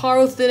Yesterday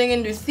Harold sitting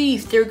in their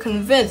seats, they were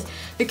convinced.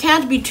 "There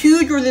can't be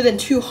two Georges and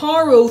two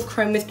Harolds,"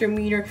 cried Mr.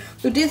 Meaner.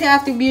 "So this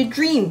has to be a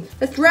dream."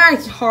 "That's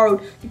right," said Harold.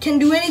 "You can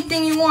do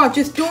anything you want,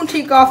 just don't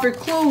take off your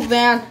clothes,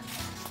 man."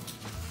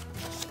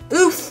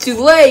 Oops, too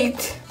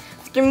late.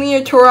 Mr.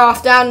 Meaner tore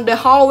off down the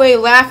hallway,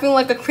 laughing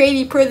like a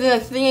crazy person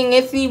and singing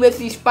Itsy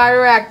Bitsy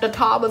Spider at the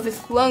top of his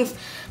lungs.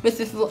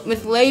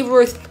 Miss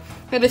Labor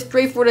headed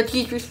straight for the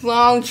teacher's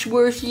lounge,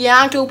 where she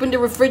yanked open the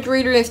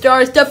refrigerator and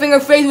started stuffing her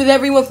face with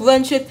everyone's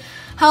lunches.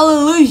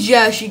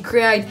 "Hallelujah," she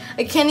cried.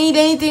 "I can eat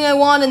anything I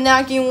want and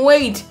not gain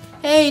weight."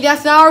 "Hey,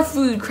 that's our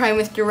food," cried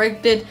Mr.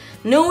 Rick did.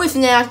 "No, it's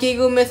not,"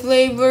 giggled Miss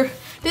Labor.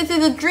 "This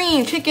is a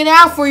dream. Check it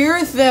out for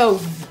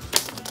yourselves."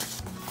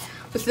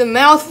 With a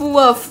mouthful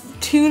of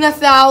tuna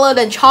salad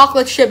and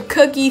chocolate chip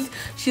cookies,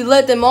 she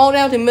led them all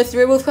down to Miss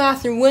Ribble's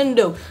classroom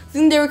window.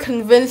 Soon they were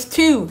convinced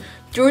too.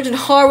 George and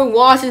Harold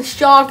watched in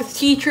shock as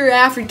teacher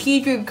after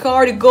teacher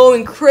started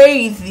going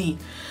crazy.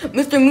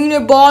 Mr.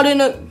 Meaner brought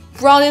in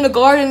a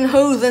garden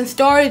hose and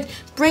started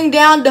spraying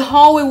down the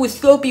hallway with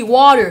soapy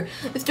water.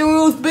 "It's the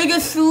world's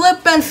biggest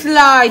slip and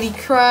slide," he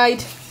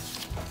cried.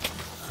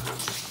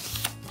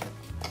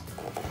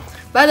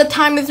 By the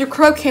time Mr.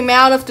 Crook came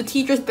out of the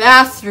teacher's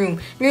bathroom,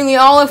 nearly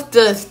all of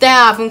the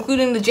staff,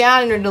 including the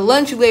janitor, the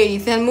lunch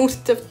ladies, and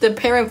most of the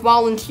parent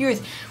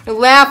volunteers, were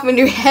laughing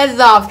their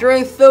heads off,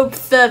 throwing soap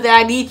suds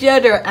at each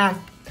other, and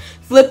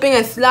slipping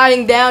and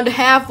sliding down the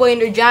halfway in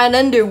their giant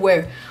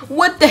underwear.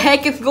 "What the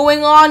heck is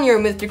going on here?"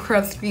 Mr.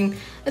 Crook screamed.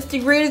 "It's the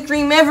greatest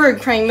dream ever,"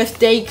 cried Miss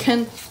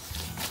Dakin.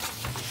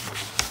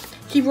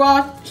 She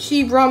brought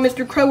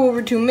Mr. Crow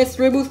over to Miss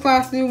Ribble's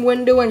classroom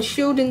window and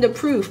showed him the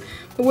proof.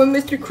 But when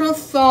Mr. Crow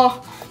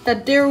saw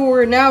that there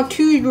were now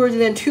two Georges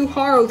and two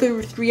Harolds,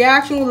 his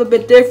reaction was a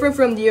bit different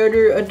from the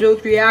other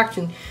adults'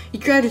 reaction. He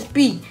tried to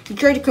speak. He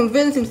tried to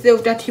convince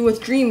himself that he was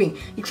dreaming.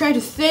 He tried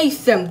to say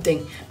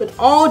something. But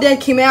all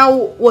that came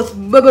out was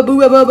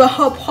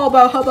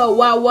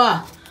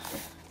ba-ba-boo-ba-ba-ba-hubba-hubba-wah-wah.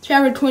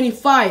 Chapter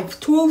 25.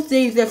 12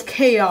 Days of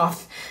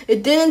Chaos.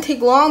 It didn't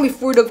take long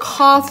before the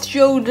cops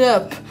showed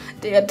up.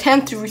 They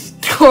attempted to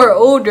restore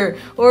order,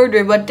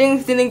 but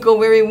things didn't go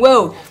very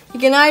well. "You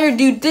can either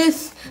do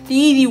this the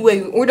easy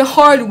way or the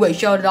hard way,"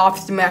 shouted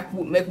Officer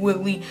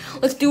McWiggly.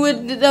 "Let's do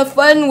it the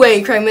fun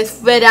way," cried Miss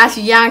Fred as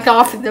she yanked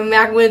Officer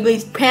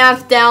McWiggly's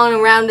pants down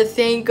around the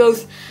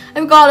ankles.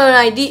 "I've got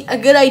a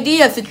good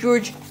idea," said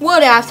George.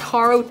 "What?" asked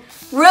Harold.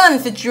 "Run,"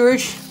 said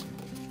George.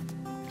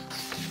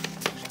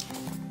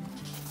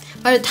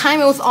 By the time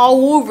it was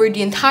all over,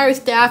 the entire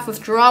staff of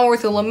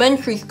Stronworth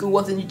Elementary School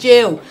was in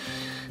jail.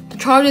 The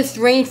charges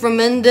ranged from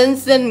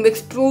indecent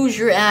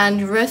exposure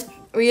and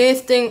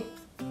resisting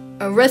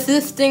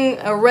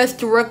arrest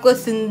to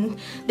reckless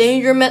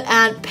endangerment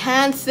and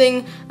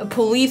pantsing a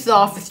police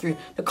officer.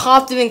 The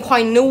cops didn't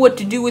quite know what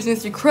to do with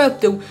Mr. Crook,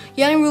 though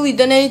he hadn't really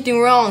done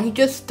anything wrong. He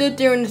just stood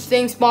there in the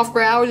same spot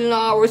for hours and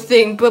hours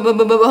saying blah blah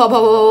blah blah blah blah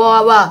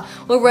blah blah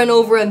over and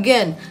over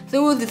again.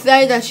 So it was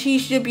decided that she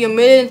should be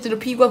admitted into the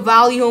People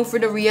Valley Home for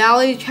the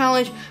reality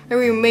challenge, and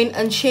remained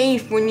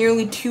unchanged for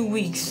nearly 2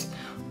 weeks.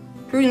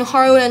 George and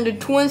Harold and the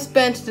twins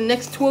spent the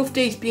next 12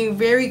 days being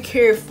very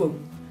careful.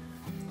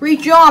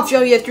 Great job,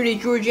 shouted yesterday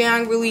George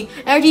angrily.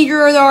 Our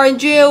teachers are in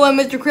jail and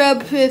Mr.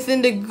 Krabs is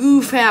in the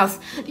goof house.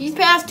 These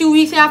past 2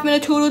 weeks have been a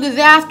total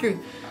disaster.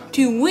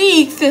 2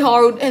 weeks, said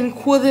Harold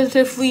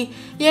inquisitively.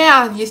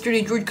 Yeah,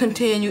 yesterday George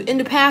continued. In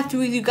the past 2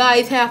 weeks you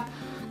guys have...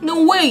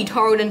 No, wait,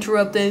 Harold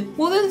interrupted.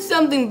 Wasn't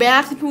something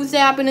bad supposed to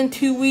happen in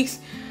 2 weeks?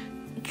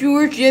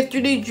 George,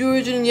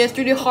 and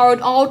yesterday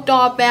Harold all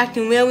thought back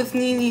to Melvin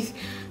Snealy's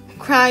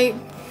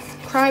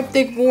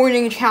cryptic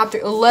warning in chapter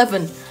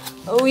 11.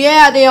 Oh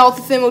yeah, they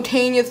also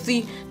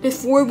simultaneously, the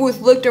 4 boys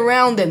looked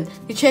around them.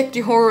 They checked the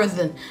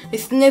horizon. They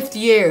sniffed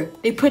the air.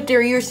 They put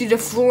their ears to the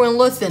floor and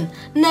listened.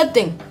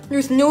 Nothing.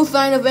 There's no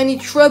sign of any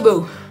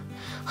trouble.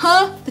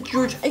 Huh? said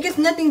George. I guess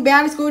nothing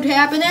bad is going to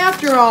happen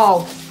after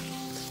all.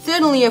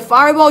 Suddenly, a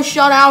fireball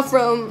shot out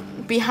from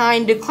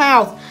behind the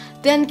clouds.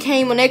 Then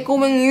came an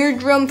echoing,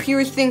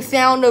 eardrum-piercing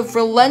sound of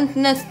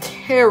relentless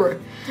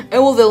terror. It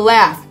was a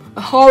laugh,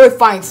 a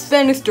horrifying,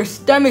 sinister,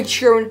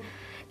 stomach-churning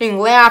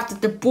laugh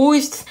that the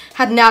boys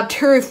had not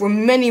heard for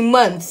many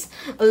months.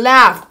 A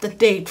laugh that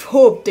they'd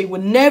hoped they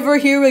would never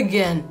hear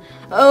again.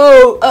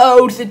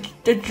 Oh, said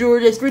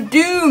George, we're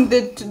doomed,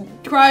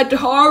 cried the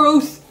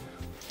Haros.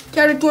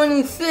 Chapter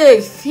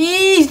 26.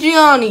 He's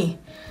Johnny.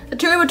 The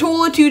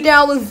Turbatola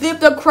 2000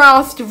 zipped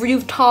across the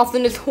rooftop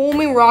in his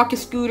homing rocket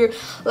scooter,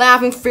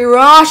 laughing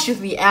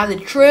ferociously as a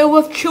trail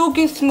of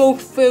choking smoke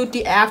filled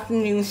the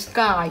afternoon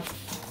sky.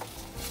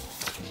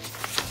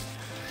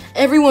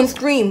 Everyone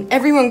screamed,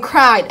 everyone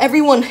cried,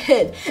 everyone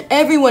hid,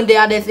 everyone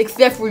that is,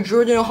 except for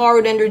Jordan and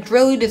Harold and their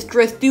dreadfully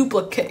distressed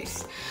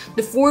duplicates.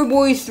 The 4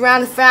 boys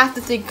ran as fast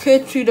as they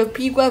could to the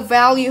Pequot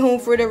Valley home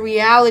for the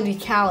reality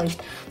challenge.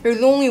 There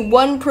was only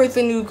one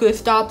person who could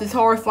stop this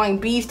horrifying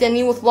beast, and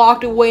he was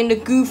locked away in the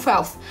goof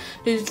house.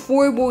 The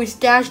 4 boys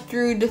dashed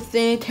through the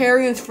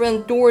sanitarium's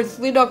front door and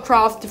slid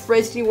across the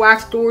freshly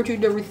waxed door to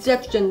the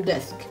reception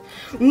desk.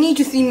 We need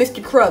to see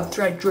Mr. Krabs,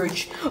 cried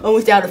George,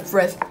 almost out of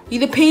breath.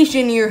 He's a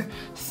patient here.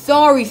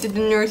 Sorry, said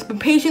the nurse, but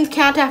patients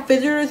can't have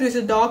visitors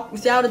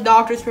without a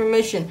doctor's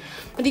permission.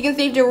 But he can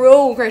save the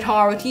world, cried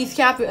Harold. He's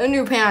Captain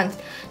Underpants.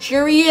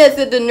 Sure he is,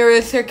 said the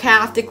nurse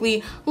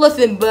sarcastically.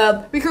 Listen,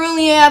 bub, we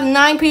currently have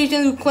 9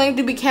 patients who claim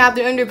to be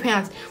Captain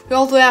Underpants. We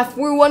also have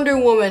 4 Wonder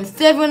Women,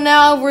 7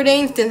 Albert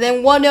Einsteins,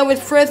 and 1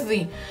 Elvis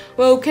Presley.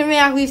 Well, can we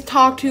at least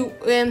talk to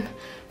him?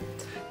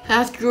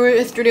 Asked George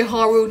yesterday,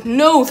 Harold.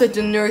 No, said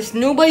the nurse.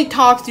 Nobody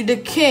talks to the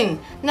king.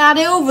 Not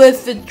Elvis,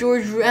 said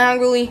George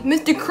angrily.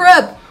 Mr.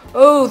 Krabs.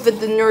 Oh, said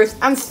the nurse.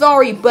 I'm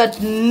sorry,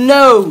 but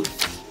no.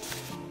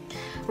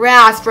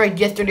 Ras, cried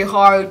yesterday,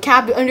 Harold.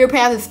 Captain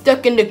Underpants is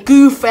stuck in the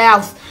goof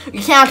house. You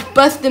can't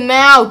bust him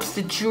out,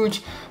 said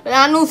George. But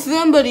I know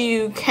somebody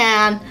who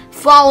can.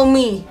 Follow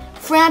me.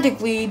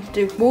 Frantically,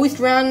 the boys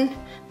ran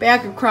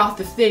back across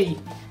the city.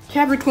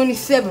 Chapter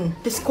 27.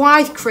 The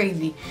sky's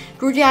crazy.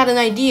 George had an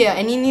idea,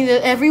 and he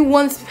needed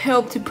everyone's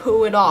help to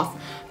pull it off.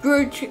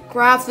 George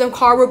grabbed some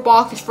cardboard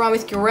boxes from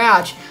his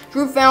garage.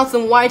 George found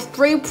some white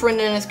spray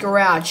print in his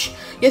garage.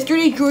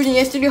 Yesterday, George and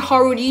yesterday,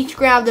 Harold each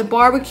grabbed a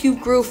barbecue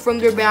grill from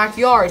their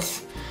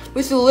backyards.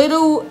 With a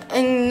little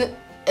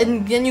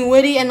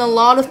ingenuity and a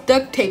lot of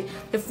duct tape,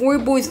 the 4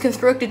 boys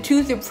constructed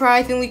 2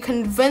 surprisingly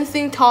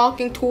convincing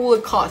talking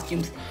toilet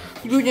costumes.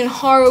 George and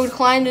Harold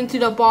climbed into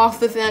the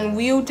boxes and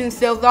wheeled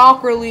themselves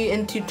awkwardly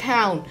into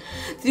town.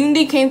 Soon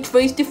they came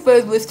face to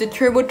face with the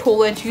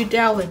Turbatola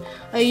 2000.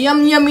 A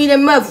yum eat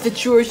 'em up, said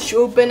George,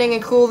 opening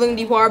and closing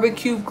the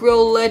barbecue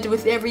grill lid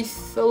with every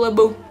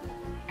syllable.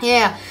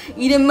 Yeah,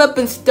 eat 'em up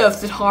and stuff,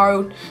 said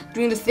Harold,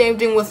 doing the same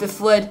thing with the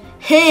sled.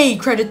 Hey,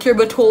 cried the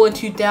Turbatola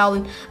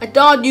 2000. I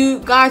thought you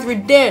guys were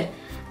dead.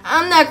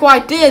 I'm not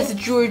quite dead, said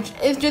George.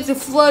 It's just a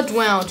flood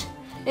wound.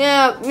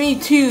 Yeah, me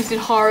too, said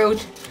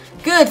Harold.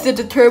 Good, said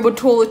the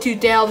Turbatola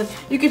 2000.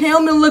 You can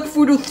help me look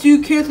for those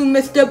 2 kids who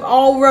messed up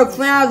all our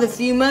plans a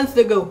few months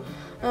ago.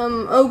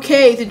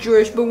 Okay, said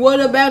George, but what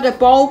about that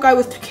bald guy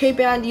with the cape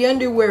and the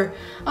underwear?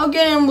 I'll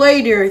get him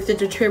later, said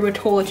the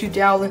Turbatola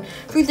 2000.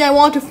 First, I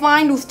want to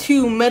find those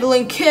 2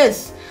 meddling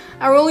kids.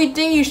 I really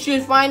think you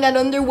should find that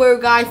underwear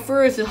guy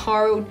first, said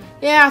Harold.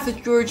 Yeah,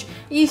 said George.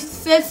 He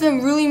said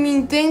some really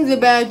mean things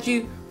about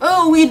you.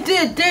 Oh, he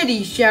did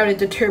he? Shouted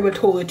the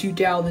Turbatola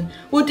 2000.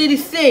 What did he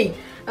say?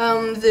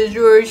 Said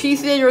George. He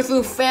said you're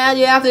so fat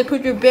you have to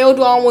put your belt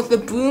on with a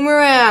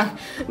boomerang.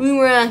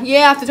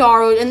 Yeah, said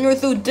Harold. And you're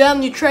so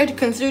dumb you tried to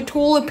consider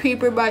toilet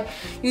paper by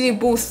using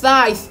both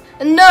sides.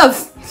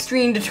 Enough!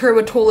 Screamed the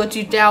Turbatola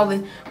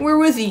 2000. Where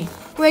was he?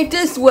 Right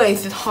this way,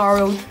 said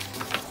Harold.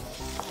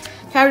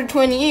 Chapter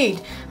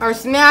 28. Are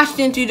smashed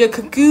into the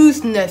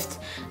cuckoo's nest.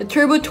 The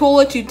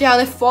Turbatola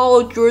 2000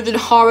 followed George and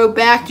Harold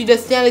back to the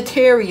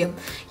sanitarium.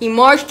 He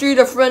marched through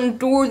the front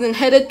doors and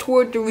headed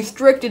toward the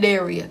restricted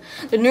area.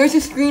 The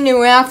nurses screamed and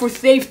ran for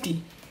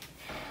safety.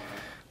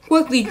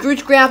 Quickly,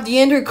 George grabbed the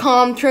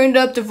intercom, turned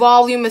up the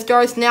volume, and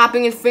started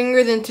snapping his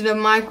fingers into the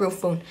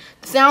microphone.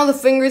 The sound of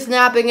fingers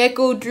snapping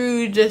echoed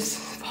through the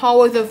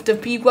hallways of the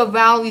Pequot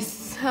Valley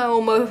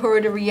home of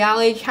the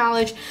reality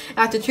challenge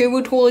as the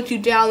Turbatola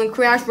 2000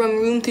 crashed from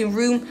room to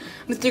room.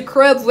 Mr.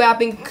 Krabs,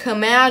 rapping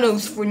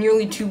commandos for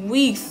nearly 2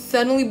 weeks,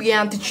 suddenly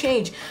began to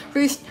change.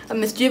 First, a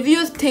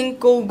mischievous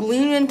twinkle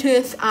gleamed into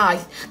his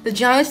eyes. The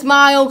giant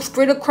smile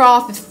spread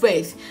across his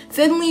face.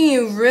 Suddenly, he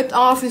ripped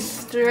off his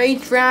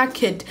straight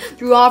jacket,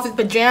 threw off his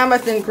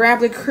pajamas, and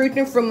grabbed a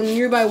curtain from a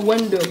nearby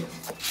window.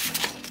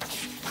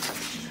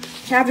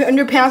 Captain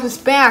Underpants was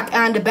back,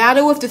 and the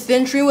battle of the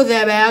century was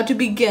about to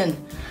begin.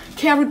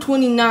 Chapter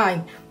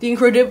 29,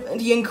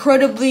 the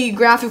incredibly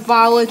graphic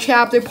violent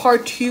chapter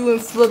part 2 in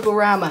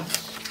Flip-O-Rama.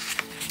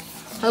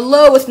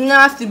 Hello, it's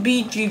nice to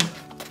beat you.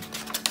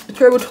 The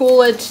Turbo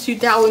Toilet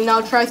 2000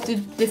 now tries to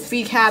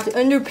defeat Captain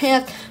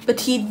Underpants,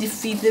 but he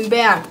defeats him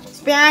back.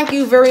 Thank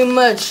you very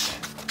much.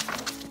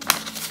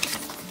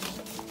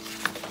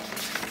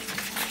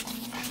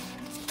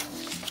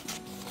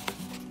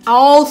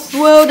 All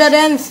swell that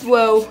ends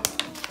swell.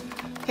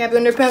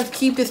 Captain Underpants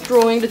keep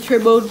destroying the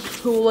Turbo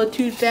Toilet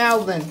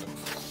 2000.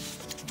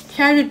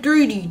 Chapter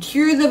 30,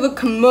 Tears of a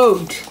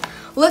Commode.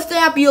 Let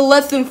that be a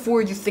lesson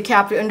for you, said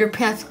Captain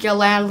Underpants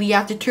gallantly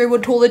after Turbo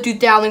Toilet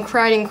 2000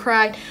 cried and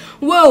cried.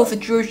 Whoa,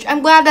 said George,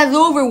 I'm glad that's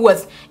over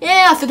with.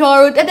 Yeah, said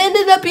Harold, that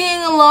ended up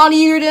being a lot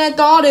easier than I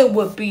thought it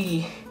would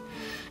be.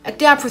 At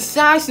that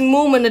precise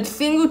moment, a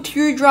single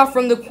teardrop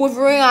from the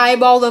quivering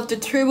eyeballs of the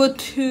Turbo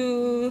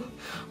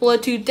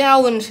Toilet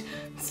 2000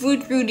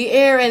 flew through the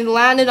air and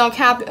landed on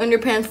Captain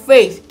Underpants'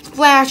 face.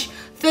 Splash!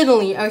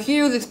 Suddenly, our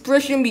hero's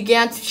expression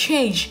began to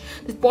change.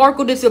 The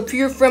sparkle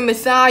disappeared from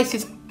his eyes,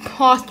 his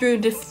posture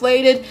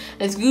deflated,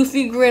 and his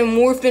goofy grin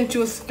morphed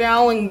into a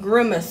scowling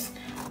grimace.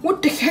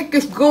 What the heck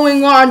is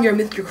going on here?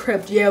 Mr.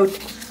 Krabs yelled.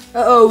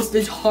 Uh-oh,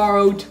 said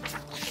Harold.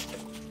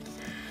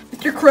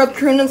 Mr. Krabs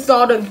turned and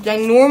saw the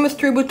ginormous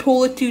Turbo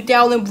Toilet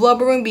 2000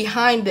 blubbering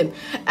behind him.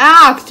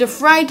 Ah! The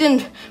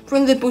frightened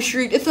principal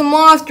shrieked, it's a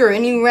monster!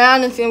 And he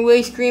ran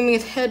away screaming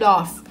his head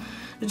off.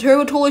 The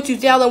Turbo Toilet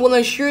 2000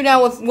 wasn't sure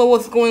what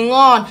was going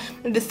on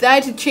and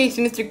decided to chase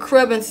Mr.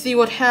 Krabs and see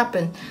what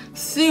happened.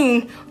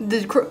 Soon,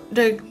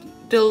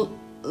 the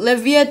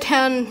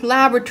Leviathan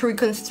laboratory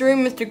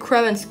concerned Mr.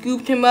 Krabs and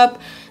scooped him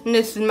up in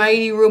its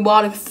mighty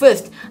robotic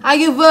fist. I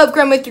give up,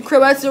 cried Mr.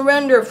 Krabs. I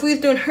surrender. Please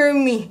don't hurt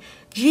me.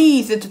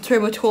 Geez, said the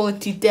Turbo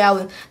Toilet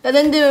 2000. That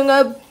ended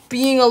up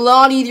being a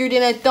lot easier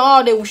than I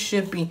thought it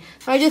should be.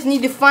 I just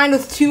need to find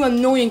those two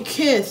annoying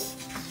kids.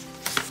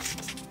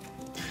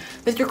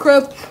 Mr.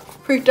 Krabs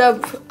pricked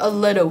up a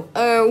little.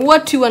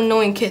 What two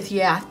annoying kids,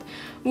 he asked.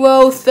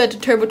 Well, said the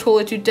Turbo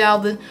Toilet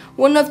 2000,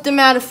 one of them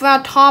had a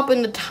fat top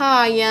and a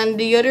tie, and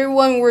the other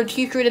one wore a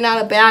t-shirt and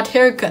had a bad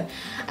haircut.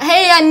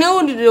 Hey, I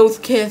know those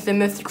kids, said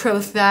Mr.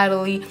 Krabs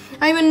sadly.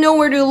 I even know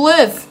where they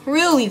live.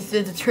 Really,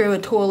 said the Turbo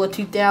Toilet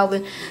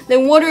 2000.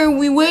 Then what are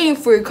we waiting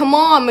for? Come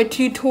on, my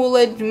two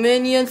toilet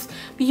minions.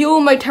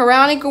 Behold, my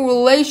tyrannical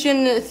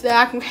relation is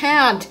at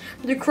hand.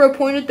 Mr. Krabs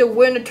pointed the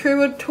way, and the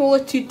Turbo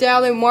Toilet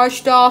 2000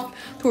 marched off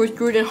towards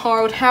George and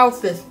Harold's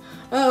houses.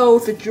 Uh-oh,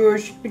 said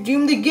George. We're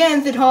doomed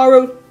again, said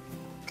Harold.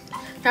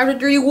 Chapter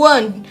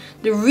 31,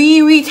 the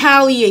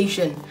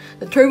Retaliation.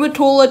 The Turbo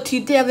Toilet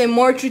 2000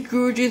 marched to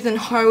George's and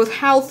Harold's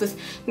houses,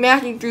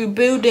 smashing through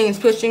buildings,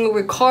 pushing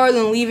over cars,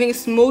 and leaving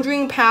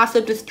smoldering paths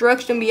of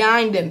destruction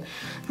behind them.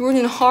 George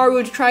and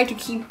Harold tried to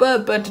keep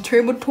up, but the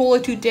Turbo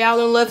Toilet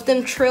 2000 left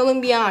them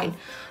trailing behind.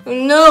 Oh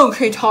no,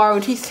 cried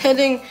Harold. He's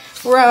heading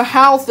for our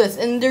houses,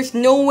 and there's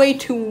no way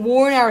to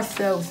warn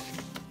ourselves.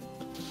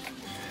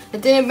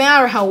 It didn't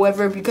matter,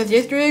 however, because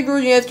yesterday George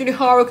and yesterday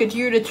Harold could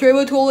hear the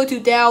Turbo Toilet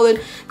 2000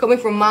 coming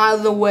from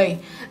miles away.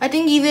 I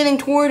think he's heading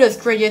toward us,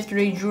 cried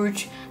yesterday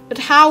George. But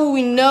how will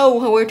we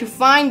know where to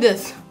find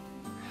us?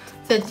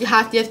 Said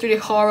yesterday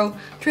Harold.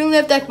 Turn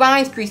left at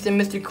Vine Street, said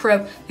Mr.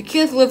 Krabs. The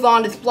kids live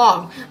on this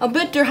block. I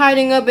bet they're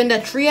hiding up in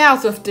that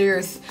treehouse of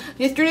theirs.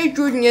 Yesterday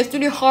George and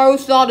yesterday Harold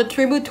saw the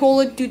Turbo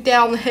Toilet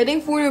 2000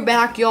 heading for their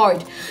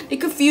backyard. They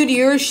could feel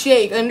the earth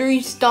shake under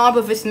each stomp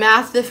of its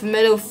massive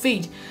metal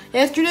feet.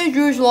 Yesterday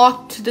George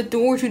locked the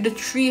door to the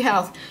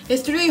treehouse.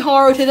 Yesterday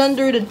Harold hid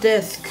under the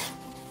desk.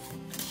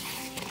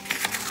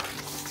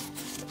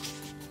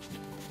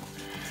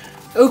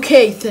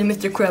 Okay, said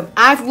Mr. Krabs.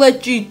 I've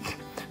led you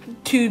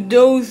to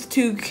those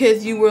two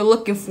kids you were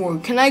looking for.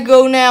 Can I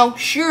go now?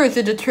 Sure,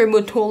 said the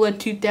Turbo Toilet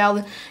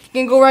 2000. You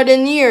can go right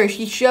in here.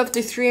 He shoved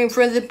the screaming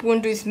principal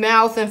into his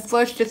mouth and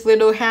flushed his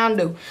little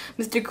handle.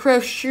 Mr.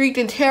 Krabs shrieked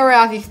in terror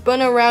as he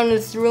spun around in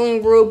a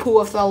thrilling whirlpool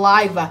of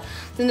saliva.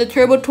 Then the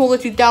Turbo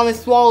Toilet 2000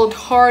 swallowed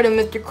hard and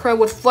Mr. Krabs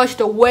was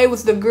flushed away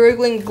with the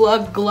gurgling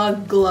glug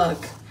glug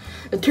glug.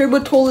 The Turbo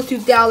Toilet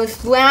 2000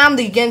 slammed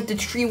against the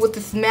tree with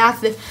its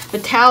massive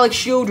metallic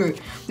shoulder.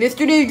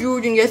 Yesterday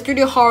George and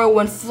yesterday Harold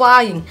went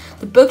flying.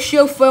 The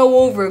bookshelf fell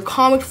over,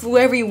 comics flew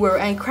everywhere,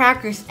 and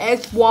crackers'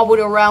 eggs wobbled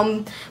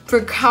around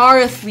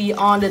precariously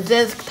on the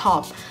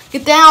desktop.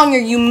 Get down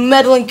here, you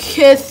meddling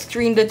kids,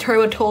 screamed the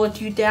Turbo Toilet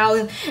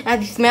 2000 as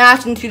he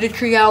smashed into the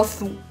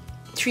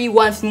tree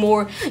once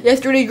more.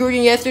 Yesterday George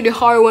and yesterday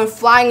Harold went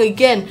flying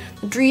again.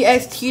 The three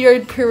eggs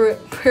teetered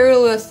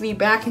perilously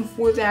back and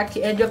forth at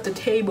the edge of the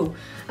table.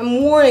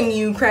 I'm warning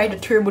you, cried the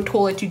Turbo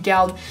Toilet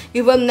 2000.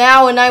 Give up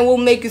now and I will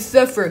make you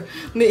suffer.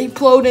 He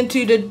plowed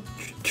into the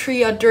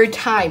tree a third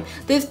time.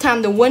 This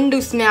time the window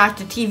smashed,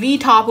 the TV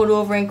toppled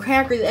over, and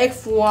Cracker's egg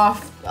flew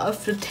off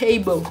the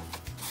table.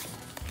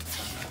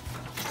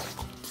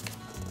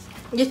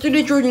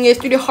 Yesterday George and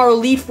yesterday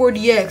Harold lead for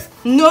the eggs.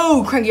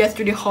 No, cried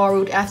yesterday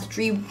Harold as the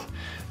three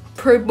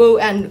purple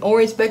and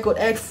orange speckled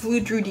eggs flew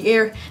through the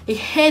air. They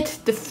hit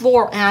the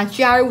floor and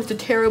shattered with a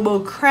terrible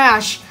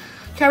crash.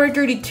 Chapter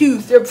 32,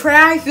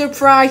 surprise,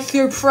 surprise,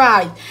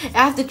 surprise.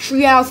 As the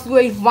treehouse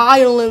swayed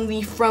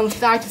violently from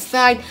side to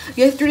side,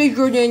 yesterday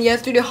George and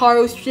yesterday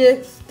Harold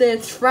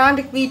shifted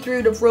frantically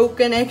through the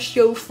broken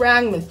eggshell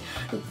fragments.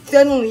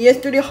 Suddenly,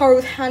 yesterday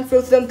Harold's hand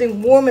felt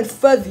something warm and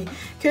fuzzy.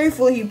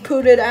 Carefully, he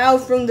pulled it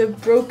out from the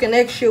broken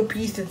eggshell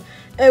pieces.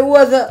 It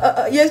was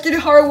yesterday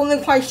Harold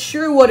wasn't quite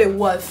sure what it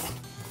was.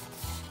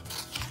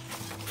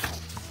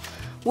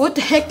 What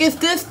the heck is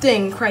this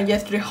thing? Cried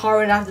yesterday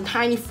Harold as the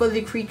tiny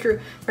fuzzy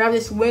creature wrapped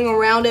its wing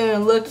around him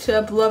and looked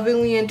up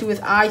lovingly into his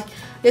eyes.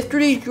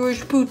 Yesterday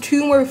George pulled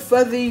two more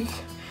fuzzy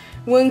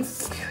winged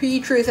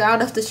creatures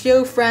out of the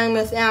shell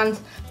fragments and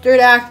stared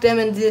at them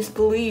in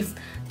disbelief.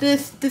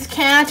 This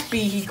can't be,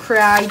 he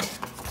cried.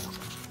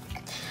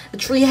 The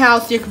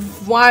treehouse shook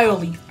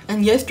wildly,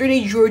 and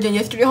yesterday George and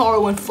yesterday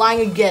Harold went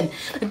flying again.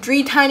 The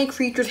three tiny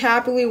creatures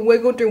happily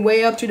wiggled their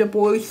way up to the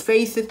boys'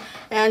 faces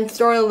and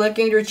started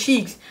licking their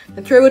cheeks.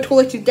 The turtle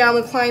toilet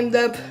down climbed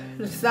up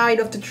the side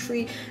of the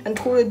tree and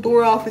tore the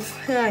door off his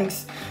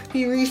fangs.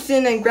 He reached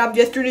in and grabbed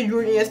yesterday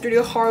George and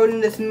yesterday Harold in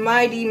this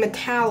mighty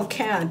metallic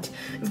hand.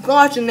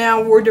 Gotcha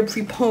now, roared the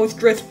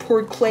preposterous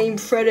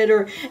proclaimed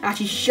predator as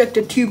he shook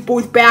the two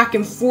boys back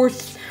and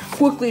forth.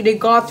 Quickly they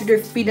got to their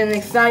feet and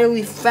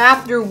excitedly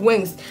flapped their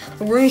wings.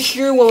 They weren't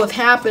sure what was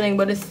happening,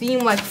 but it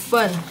seemed like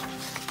fun.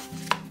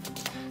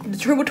 The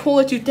turtle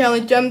toilet down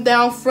and jumped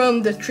down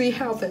from the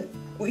treehouse and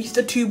squeezed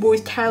the two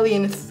boys tightly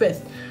in his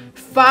fist.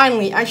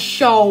 Finally, I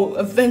shall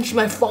avenge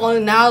my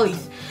fallen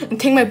allies and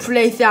take my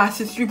place as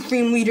the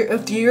supreme leader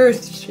of the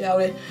earth, he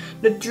shouted.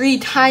 The three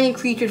tiny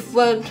creatures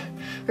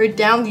fluttered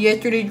down to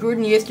yesterday George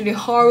and yesterday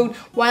Harold,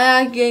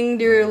 wagging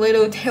their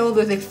little tails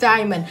with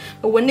excitement.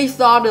 But when they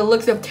saw the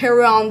looks of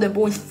terror on the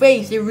boy's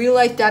face, they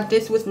realized that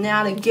this was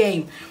not a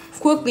game.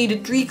 Quickly, the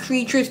three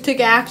creatures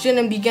took action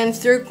and began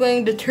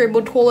circling the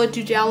turbo toilet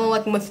to down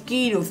like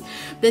mosquitoes.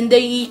 Then they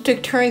each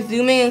took turns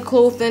zooming in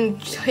close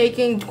and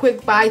taking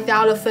quick bites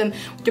out of him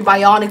with their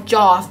bionic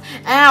jaws.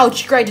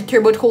 Ouch! Cried the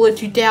turbo toilet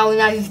to down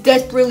as he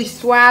desperately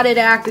swatted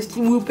at the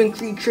swooping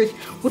creatures.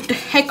 What the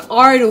heck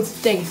are those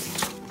things?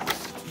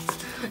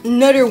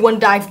 Another one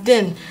dived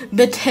in,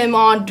 bit him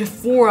on the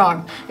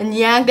forearm, and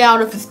yanked out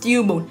of his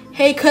steel boat.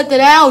 Hey, cut that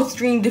out,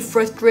 screamed the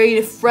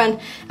frustrated friend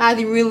as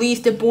he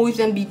released the boys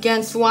and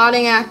began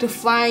swatting at the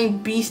flying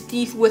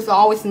beasties with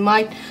all his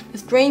might. The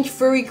strange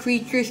furry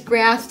creatures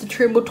grasped the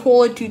turbo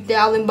toilet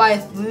 2000 by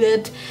his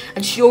lid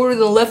and shoulders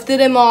and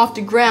lifted him off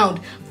the ground.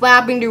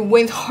 Flapping their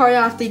wings hard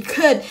as they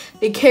could,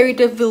 they carried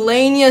the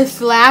villainous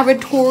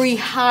lavatory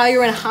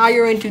higher and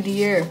higher into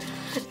the air.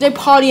 They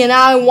party and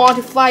I want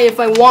to fly if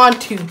I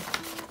want to.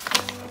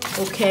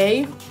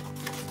 Okay.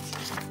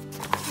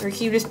 Or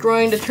keep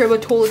destroying the turbo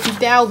toilet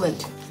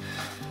 2000.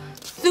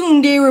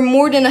 Soon they were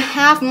more than a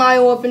half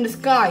mile up in the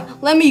sky.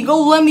 Let me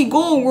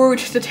go, roared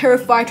the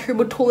terrified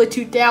turbo toilet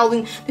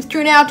 2000. This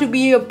turned out to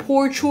be a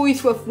poor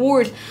choice of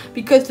words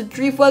because the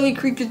three fuzzy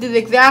creatures did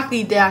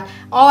exactly that.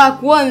 All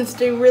at once,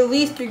 they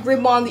released their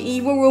grip on the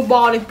evil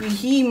robotic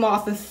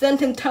behemoth and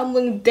sent him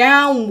tumbling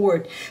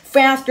downward.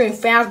 Faster and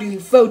faster he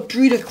fell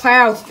through the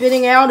clouds,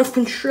 spinning out of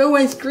control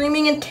and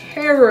screaming in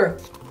terror.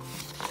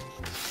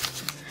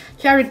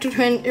 Chapter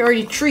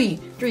 33,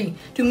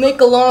 to make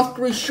a long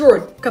story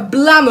short,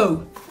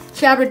 kablamo!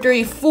 Chapter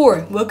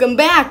 34, welcome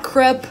back,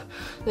 Crep!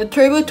 The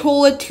turbo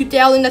toilet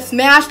 2000 that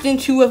smashed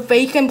into a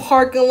vacant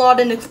parking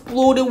lot and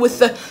exploded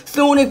with a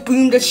sonic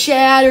boom that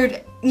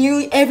shattered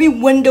nearly every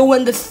window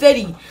in the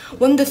city.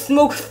 When the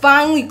smoke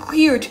finally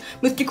cleared,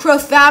 Mr.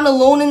 Krabs sat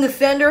alone in the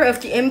center of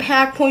the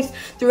impact points,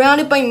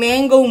 surrounded by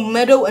mango,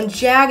 metal, and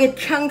jagged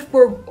chunks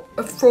for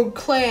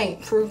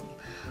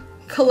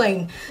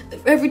Kalain.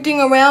 Everything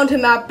around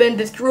him had been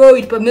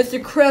destroyed, but Mr.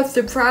 Krabs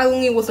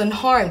surprisingly was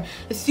unharmed.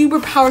 His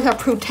superpowers had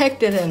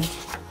protected him.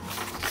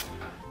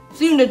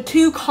 Soon the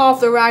two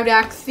cops arrived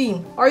at the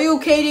scene. Are you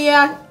okay, they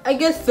asked? I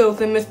guess so,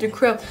 said Mr.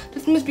 Krabs.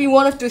 This must be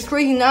one of those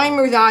crazy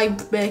nightmares I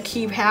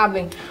keep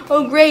having.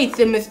 Oh great,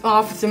 said Miss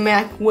Officer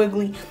Mac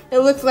Wiggly. It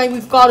looks like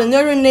we've got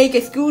another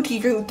naked school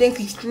teacher who thinks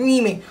he's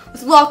dreaming.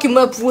 Let's lock him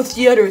up with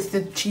the others,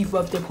 said the chief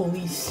of the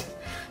police.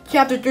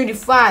 Chapter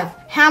 35,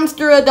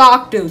 Hamster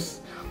Adoptos.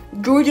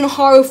 George and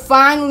Harold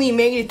finally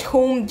made it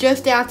home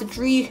just as the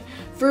three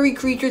furry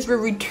creatures were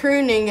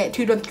returning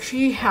to the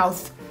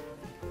treehouse.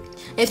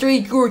 Yesterday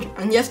George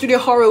and yesterday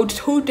Harold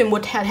told them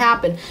what had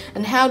happened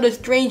and how the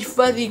strange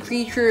fuzzy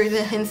creatures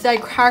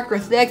inside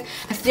Cracker's eggs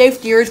had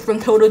saved the earth from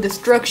total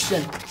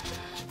destruction.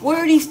 What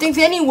are these things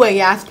anyway?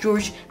 Asked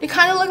George. They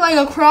kind of look like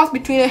a cross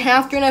between a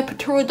hamster and a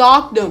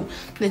pterodactyl,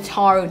 said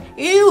Harold.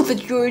 Ew,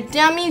 said George.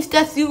 That means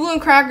that Sue and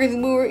crackers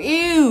were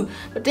ew.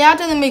 But that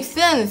doesn't make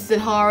sense, said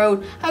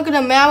Harold. How could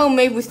a mammal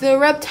mate with a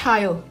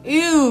reptile?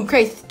 Ew,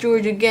 cried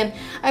George again.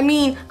 I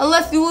mean,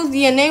 unless Sue's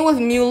DNA was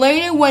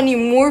mutilated when he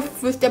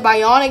morphed with the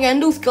bionic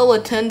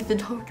endoskeleton,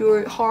 said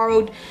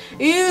Harold.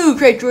 Ew,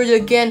 cried George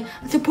again.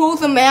 I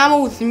suppose a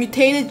mammal with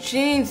mutated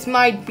genes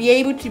might be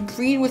able to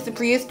breed with a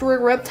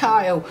prehistoric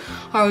reptile,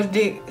 Harold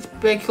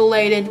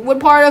speculated. What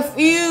part of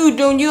ew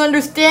don't you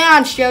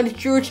understand? Shouted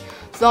George.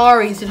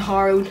 Sorry, said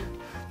Harold.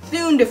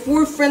 Soon the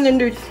four friends and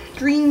their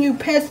three new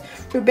pets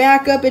were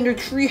back up in their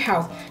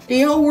treehouse.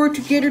 They all worked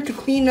together to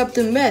clean up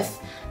the mess.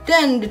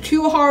 Then the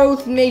two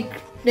Harolds made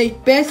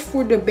beds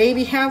for the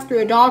baby hamster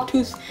and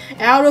dogtooth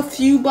out of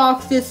few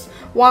boxes,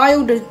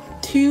 while the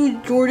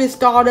two Georges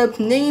thought up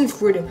names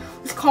for them.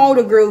 Let's call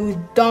the girl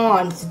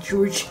Dawn, said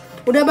George.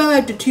 What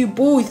about the two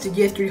boys,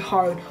 suggested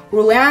Harold.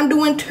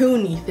 Orlando and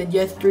Tony, said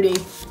yesterday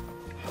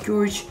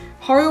George.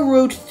 Harold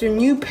wrote their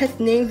new pet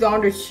names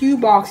on their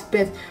shoebox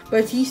beds,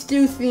 but he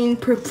still seemed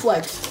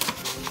perplexed.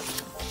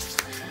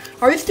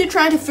 Are you still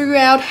trying to figure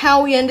out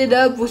how we ended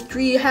up with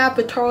three half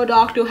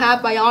pterodactyl,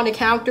 half bionic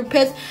hamster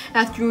pets?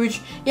 Asked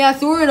George. Yeah,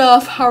 sort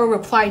of, Harold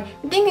replied.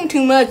 You're thinking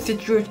too much, said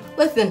George.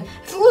 Listen,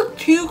 if you look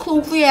too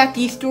closely at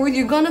these stories,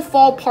 you're gonna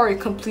fall apart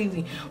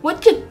completely.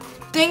 What you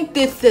think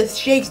this is,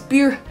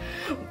 Shakespeare?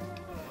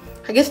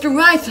 I guess you're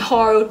right, said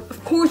Harold.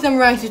 Of course I'm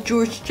right, said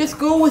George. Just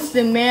go with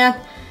it, man.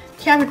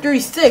 Chapter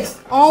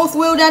 36. All's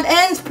well that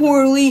ends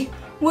poorly.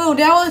 Well,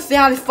 that was a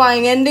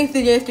satisfying ending,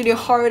 suggested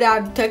Harold out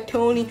to detect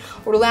Tony,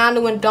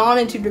 Orlando, and Dawn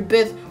into their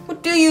beds.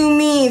 What do you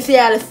mean,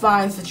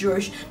 satisfying, said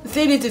George. The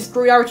city is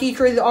destroyed, our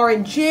teachers are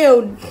in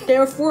jail,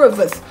 there are four of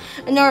us.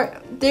 And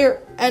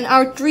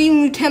our three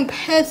mutant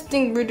pets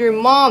think we're their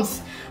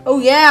moms. Oh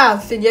yeah,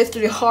 said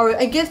Harold.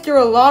 I guess there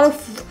are a lot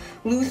of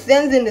loose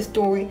ends in the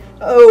story.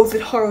 Oh,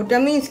 said Harold.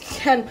 That means it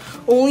can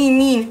only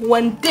mean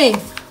one thing.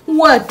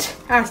 What?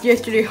 Asked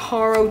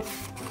Harold.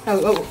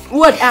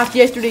 What? Asked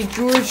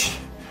George.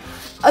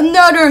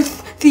 Another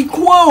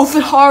sequel,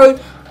 said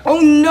Harold. Oh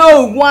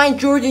no! Whined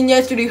George and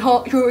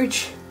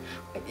George.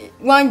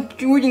 Whined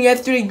George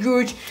and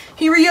George.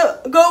 Here we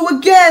go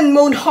again,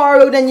 moaned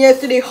Harold and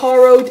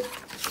Harold.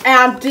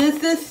 And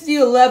this is the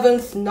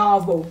 11th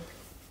novel.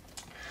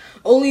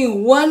 Only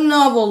one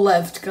novel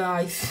left,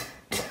 guys.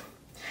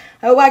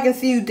 I hope I can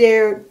see you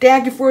there.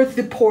 Thank you for the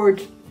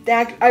support.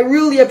 I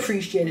really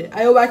appreciate it.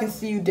 I hope I can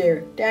see you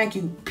there. Thank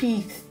you.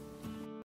 Peace.